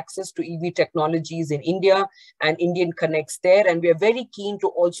 the access to EV technologies in India and Indian connects there. And we are very keen to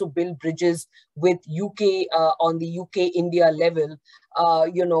also build bridges with UK on the UK-India level,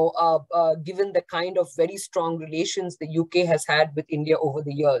 given the kind of very strong relations the UK has had with India over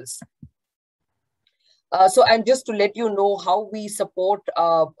the years. And just to let you know how we support,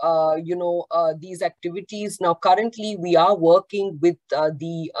 these activities. Now, currently, we are working with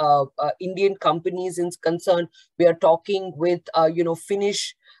the Indian companies in concern. We are talking with,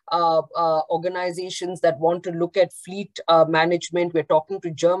 Finnish organizations that want to look at fleet management. We're talking to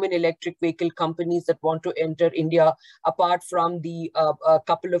German electric vehicle companies that want to enter India, apart from the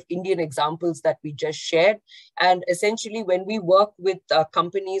couple of Indian examples that we just shared. And essentially, when we work with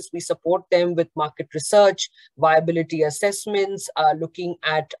companies, we support them with market research, viability assessments, looking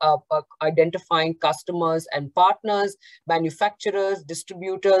at identifying customers and partners, manufacturers,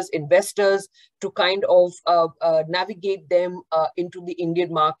 distributors, investors, to kind of navigate them into the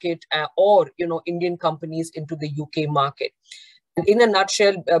Indian market or, Indian companies into the UK market. And in a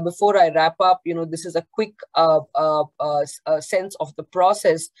nutshell, before I wrap up, this is a quick sense of the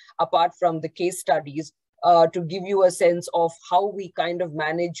process, apart from the case studies, to give you a sense of how we kind of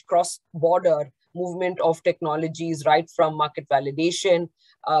manage cross-border movement of technologies, right from market validation,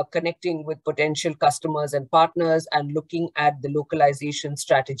 connecting with potential customers and partners, and looking at the localization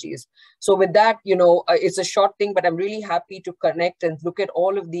strategies. So with that, it's a short thing, but I'm really happy to connect and look at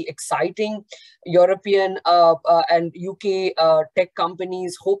all of the exciting European and UK tech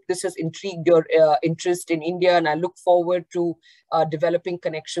companies. Hope this has intrigued your interest in India, and I look forward to developing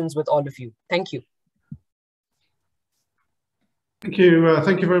connections with all of you. Thank you. Thank you.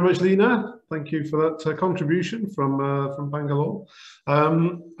 Thank you very much, Lena. Thank you for that contribution from Bangalore.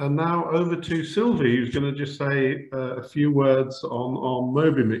 And now over to Sylvie, who's going to just say a few words on our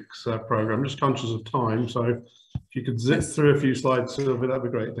Mobimix program. I'm just conscious of time, so if you could zip through a few slides, Sylvie, that'd be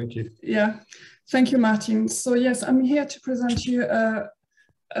great. Thank you. Yeah, thank you, Martin. So yes, I'm here to present you a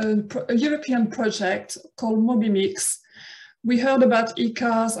European project called Mobimix. We heard about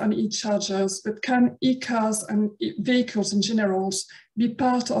e-cars and e-chargers, but can e-cars and vehicles in general be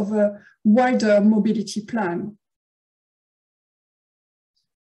part of a wider mobility plan?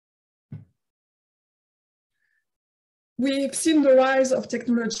 We've seen the rise of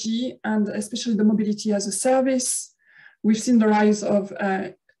technology and especially the mobility as a service. We've seen the rise of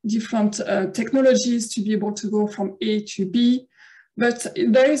different technologies to be able to go from A to B. But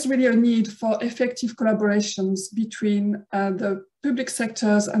there is really a need for effective collaborations between the public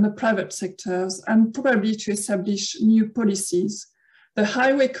sectors and the private sectors, and probably to establish new policies. The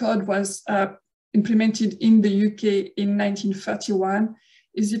Highway Code was implemented in the UK in 1931.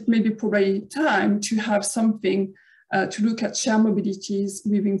 Is it maybe probably time to have something to look at shared mobilities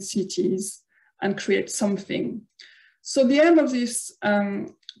within cities and create something? So the aim of this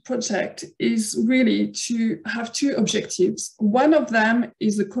project is really to have two objectives. One of them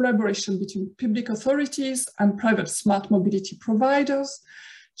is the collaboration between public authorities and private smart mobility providers,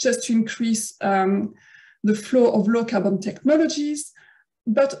 just to increase the flow of low carbon technologies,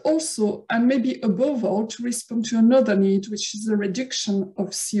 but also, and maybe above all, to respond to another need, which is the reduction of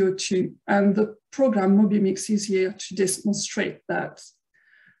CO2. And the program MobiMix is here to demonstrate that.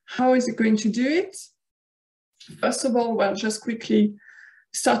 How is it going to do it? First of all, well, just quickly,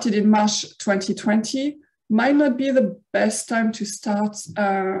 started in March 2020. Might not be the best time to start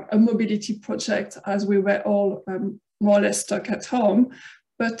a mobility project, as we were all more or less stuck at home,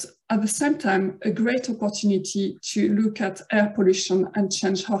 but at the same time, a great opportunity to look at air pollution and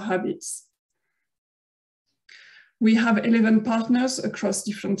change our habits. We have 11 partners across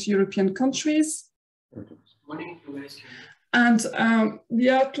different European countries. And the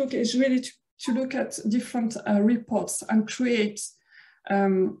outlook is really to look at different reports and create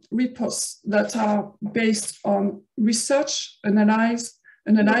reports that are based on research,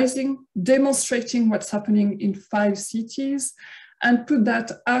 analyzing, demonstrating what's happening in 5 cities, and put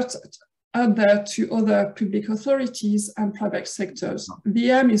that out there to other public authorities and private sectors. The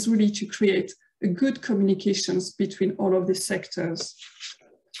aim is really to create a good communications between all of these sectors.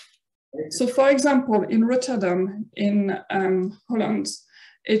 So for example, in Rotterdam, in Holland,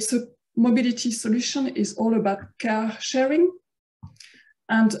 it's a mobility solution is all about car sharing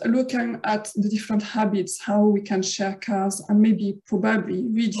and looking at the different habits, how we can share cars and maybe probably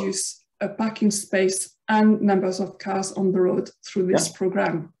reduce a parking space and numbers of cars on the road through this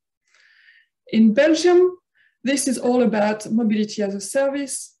program. In Belgium, this is all about mobility as a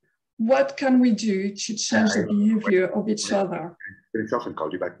service. What can we do to change the behavior of each other?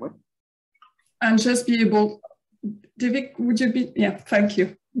 And just be able, David, would you be, yeah, thank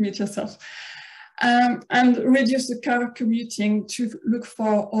you, mute yourself. And reduce the car commuting to look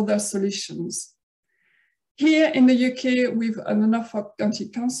for other solutions. Here in the UK, with the Norfolk County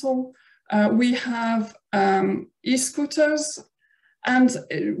Council, we have e-scooters, and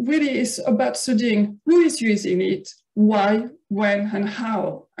it really is about studying who is using it, why, when, and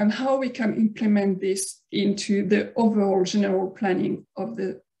how we can implement this into the overall general planning of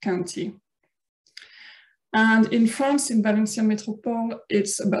the county. And in France, in Valenciennes Métropole,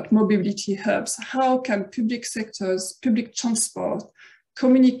 it's about mobility hubs. How can public sectors, public transport,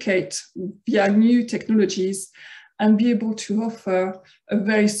 communicate via new technologies and be able to offer a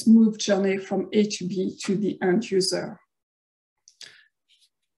very smooth journey from A to B to the end user?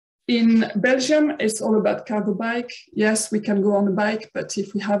 In Belgium, it's all about cargo bike. Yes, we can go on a bike, but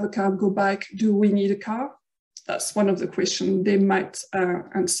if we have a cargo bike, do we need a car? That's one of the questions they might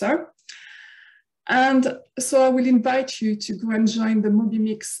answer. And so I will invite you to go and join the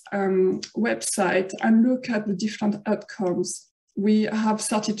MobiMix website and look at the different outcomes. We have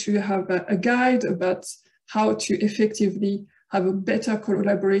started to have a guide about how to effectively have a better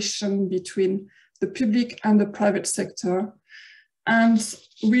collaboration between the public and the private sector, and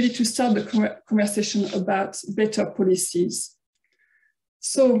really to start the conversation about better policies.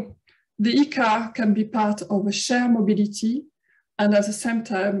 So the e-car can be part of a shared mobility and at the same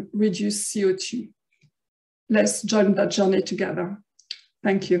time reduce CO2. Let's join that journey together.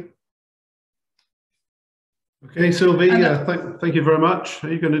 Thank you. Okay, Sylvie, thank you very much.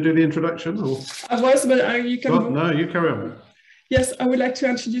 Are you going to do the introduction? Or? I was, but you can. Well, no, you carry on. Yes, I would like to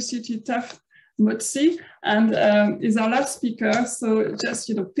introduce you to Taf Motsi, and is our last speaker. So just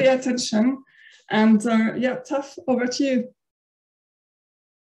pay attention, and yeah, Taf, over to you.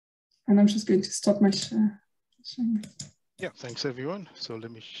 And I'm just going to stop my share. Yeah, thanks everyone. So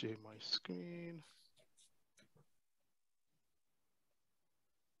let me share my screen.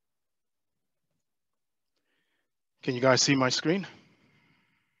 Can you guys see my screen?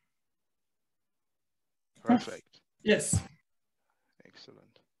 Perfect. Yes.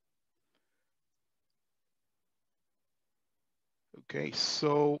 Excellent. Okay,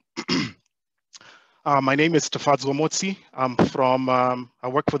 so my name is Tafadzo Motsi. I'm from, I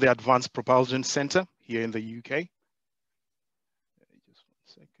work for the Advanced Propulsion Center here in the UK. Just 1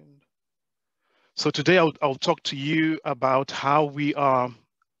 second. So today I'll talk to you about how we are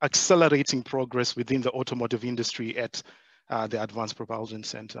accelerating progress within the automotive industry at the Advanced Propulsion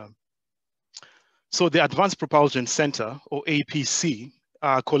Center. So the Advanced Propulsion Center, or APC,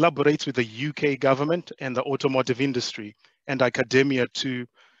 collaborates with the UK government and the automotive industry and academia to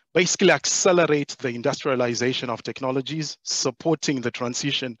basically accelerate the industrialization of technologies, supporting the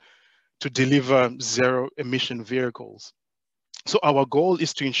transition to deliver zero emission vehicles. So our goal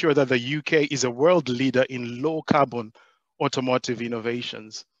is to ensure that the UK is a world leader in low carbon automotive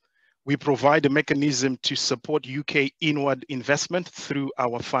innovations. We provide a mechanism to support UK inward investment through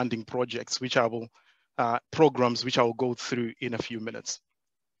our funding projects, which I will programs which I will go through in a few minutes.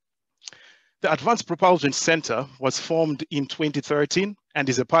 The Advanced Propulsion Center was formed in 2013 and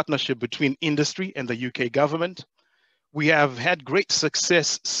is a partnership between industry and the UK government. We have had great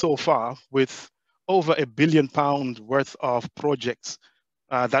success so far with over £1 billion worth of projects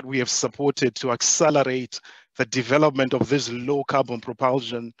that we have supported to accelerate the development of this low carbon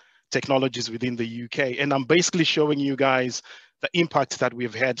propulsion technologies within the UK. And I'm basically showing you guys the impact that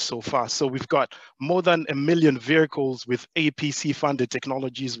we've had so far. So we've got more than 1 million vehicles with APC funded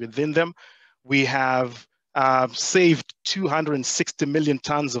technologies within them. We have saved 260 million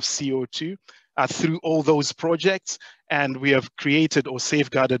tons of CO2 through all those projects. And we have created or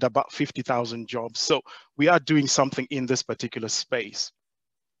safeguarded about 50,000 jobs. So we are doing something in this particular space.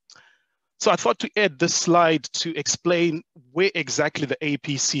 So I thought to add this slide to explain where exactly the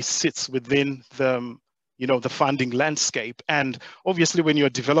APC sits within the, the funding landscape. And obviously when you're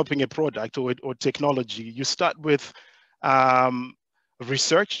developing a product or technology, you start with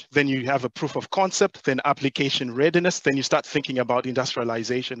research, then you have a proof of concept, then application readiness, then you start thinking about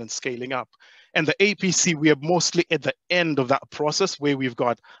industrialization and scaling up. And the APC, we are mostly at the end of that process where we've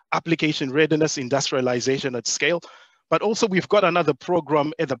got application readiness, industrialization at scale, but also we've got another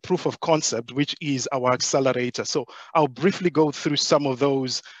program at the proof of concept, which is our accelerator. So I'll briefly go through some of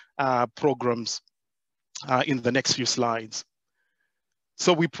those programs in the next few slides.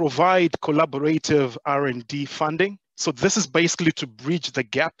 So we provide collaborative R&D funding. So this is basically to bridge the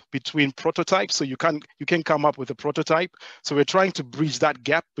gap between prototypes. So you can come up with a prototype. So we're trying to bridge that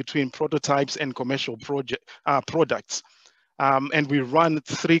gap between prototypes and commercial products. And we run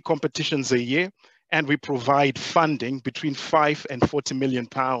 3 competitions a year, and we provide funding between 5 and 40 million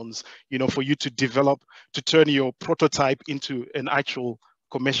pounds, for you to develop, to turn your prototype into an actual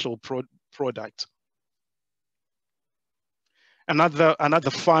commercial product.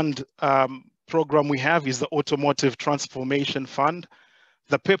 Another fund program we have is the Automotive Transformation Fund.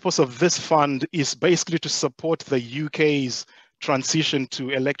 The purpose of this fund is basically to support the UK's transition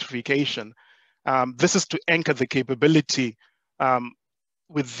to electrification. This is to anchor the capability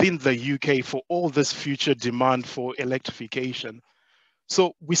within the UK for all this future demand for electrification.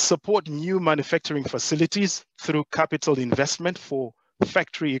 So we support new manufacturing facilities through capital investment for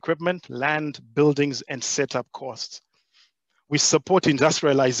factory equipment, land, buildings, and setup costs. We support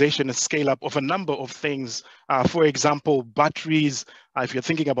industrialization and scale up of a number of things. For example, batteries, if you're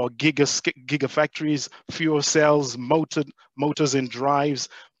thinking about gigafactories, fuel cells, motors and drives,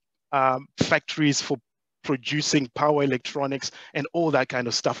 factories for producing power electronics and all that kind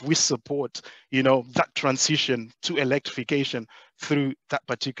of stuff. We support, that transition to electrification through that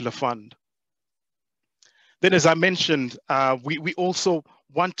particular fund. Then, as I mentioned, we also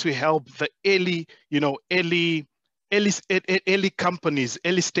want to help the early companies,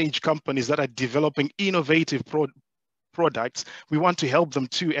 early stage companies that are developing innovative products. We want to help them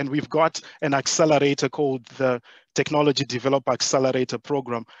too. And we've got an accelerator called the Technology Developer Accelerator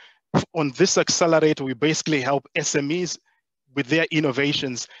Program. On this accelerator, we basically help SMEs with their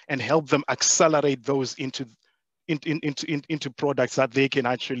innovations and help them accelerate those into products that they can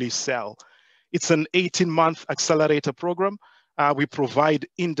actually sell. It's an 18-month accelerator program. We provide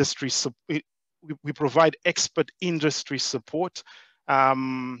we provide expert industry support.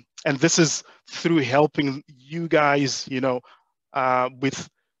 And this is through helping you guys, with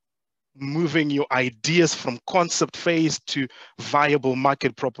moving your ideas from concept phase to viable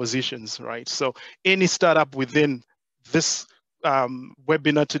market propositions, right? So any startup within this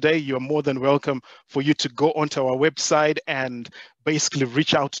webinar today, you're more than welcome for you to go onto our website and basically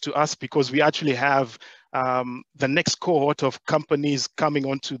reach out to us, because we actually have the next cohort of companies coming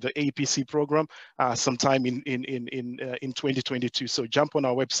onto the APC program sometime in 2022. So jump on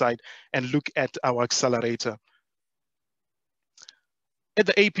our website and look at our accelerator. At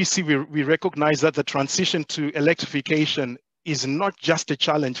the APC, we recognize that the transition to electrification is not just a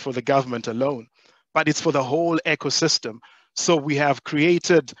challenge for the government alone, but it's for the whole ecosystem. So we have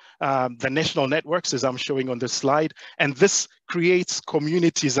created the national networks, as I'm showing on this slide, and this creates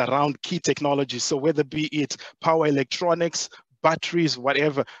communities around key technologies. So whether be it power electronics, batteries,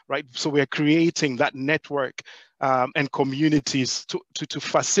 whatever, right? So we're creating that network and communities to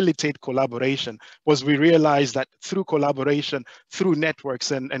facilitate collaboration, was we realized that through collaboration, through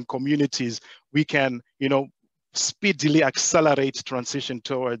networks and communities, we can, speedily accelerate transition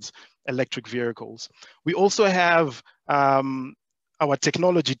towards electric vehicles. We also have our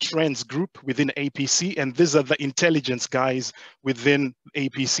technology trends group within APC, and these are the intelligence guys within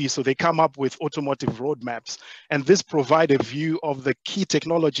APC. So they come up with automotive roadmaps, and this provide a view of the key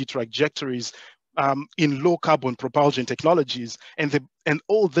technology trajectories in low carbon propulsion technologies. And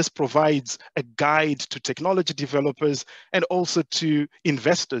all this provides a guide to technology developers and also to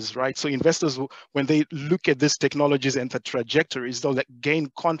investors, right? So investors, when they look at these technologies and the trajectories, they'll gain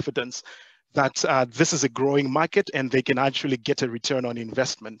confidence that this is a growing market and they can actually get a return on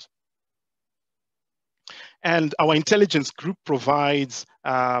investment. And our intelligence group provides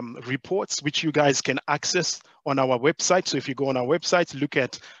reports which you guys can access on our website. So if you go on our website, look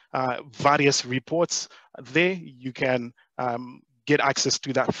at various reports there, you can get access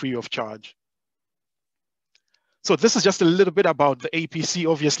to that free of charge. So this is just a little bit about the APC.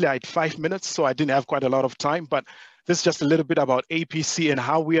 Obviously, I had 5 minutes, so I didn't have quite a lot of time, but this is just a little bit about APC and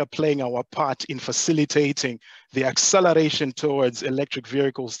how we are playing our part in facilitating the acceleration towards electric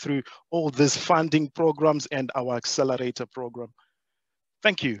vehicles through all these funding programs and our accelerator program.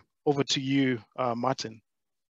 Thank you. Over to you, Martin.